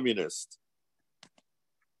a communist.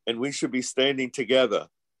 And we should be standing together,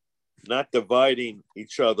 not dividing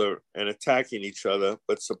each other and attacking each other,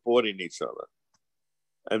 but supporting each other.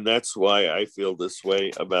 And that's why I feel this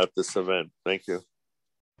way about this event. Thank you.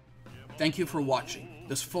 Thank you for watching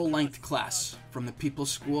this full-length class from the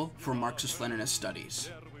People's School for Marxist-Leninist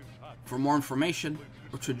Studies. For more information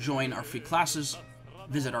or to join our free classes,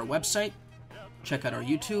 visit our website, check out our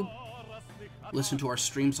YouTube, listen to our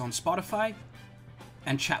streams on Spotify,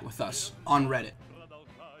 and chat with us on Reddit.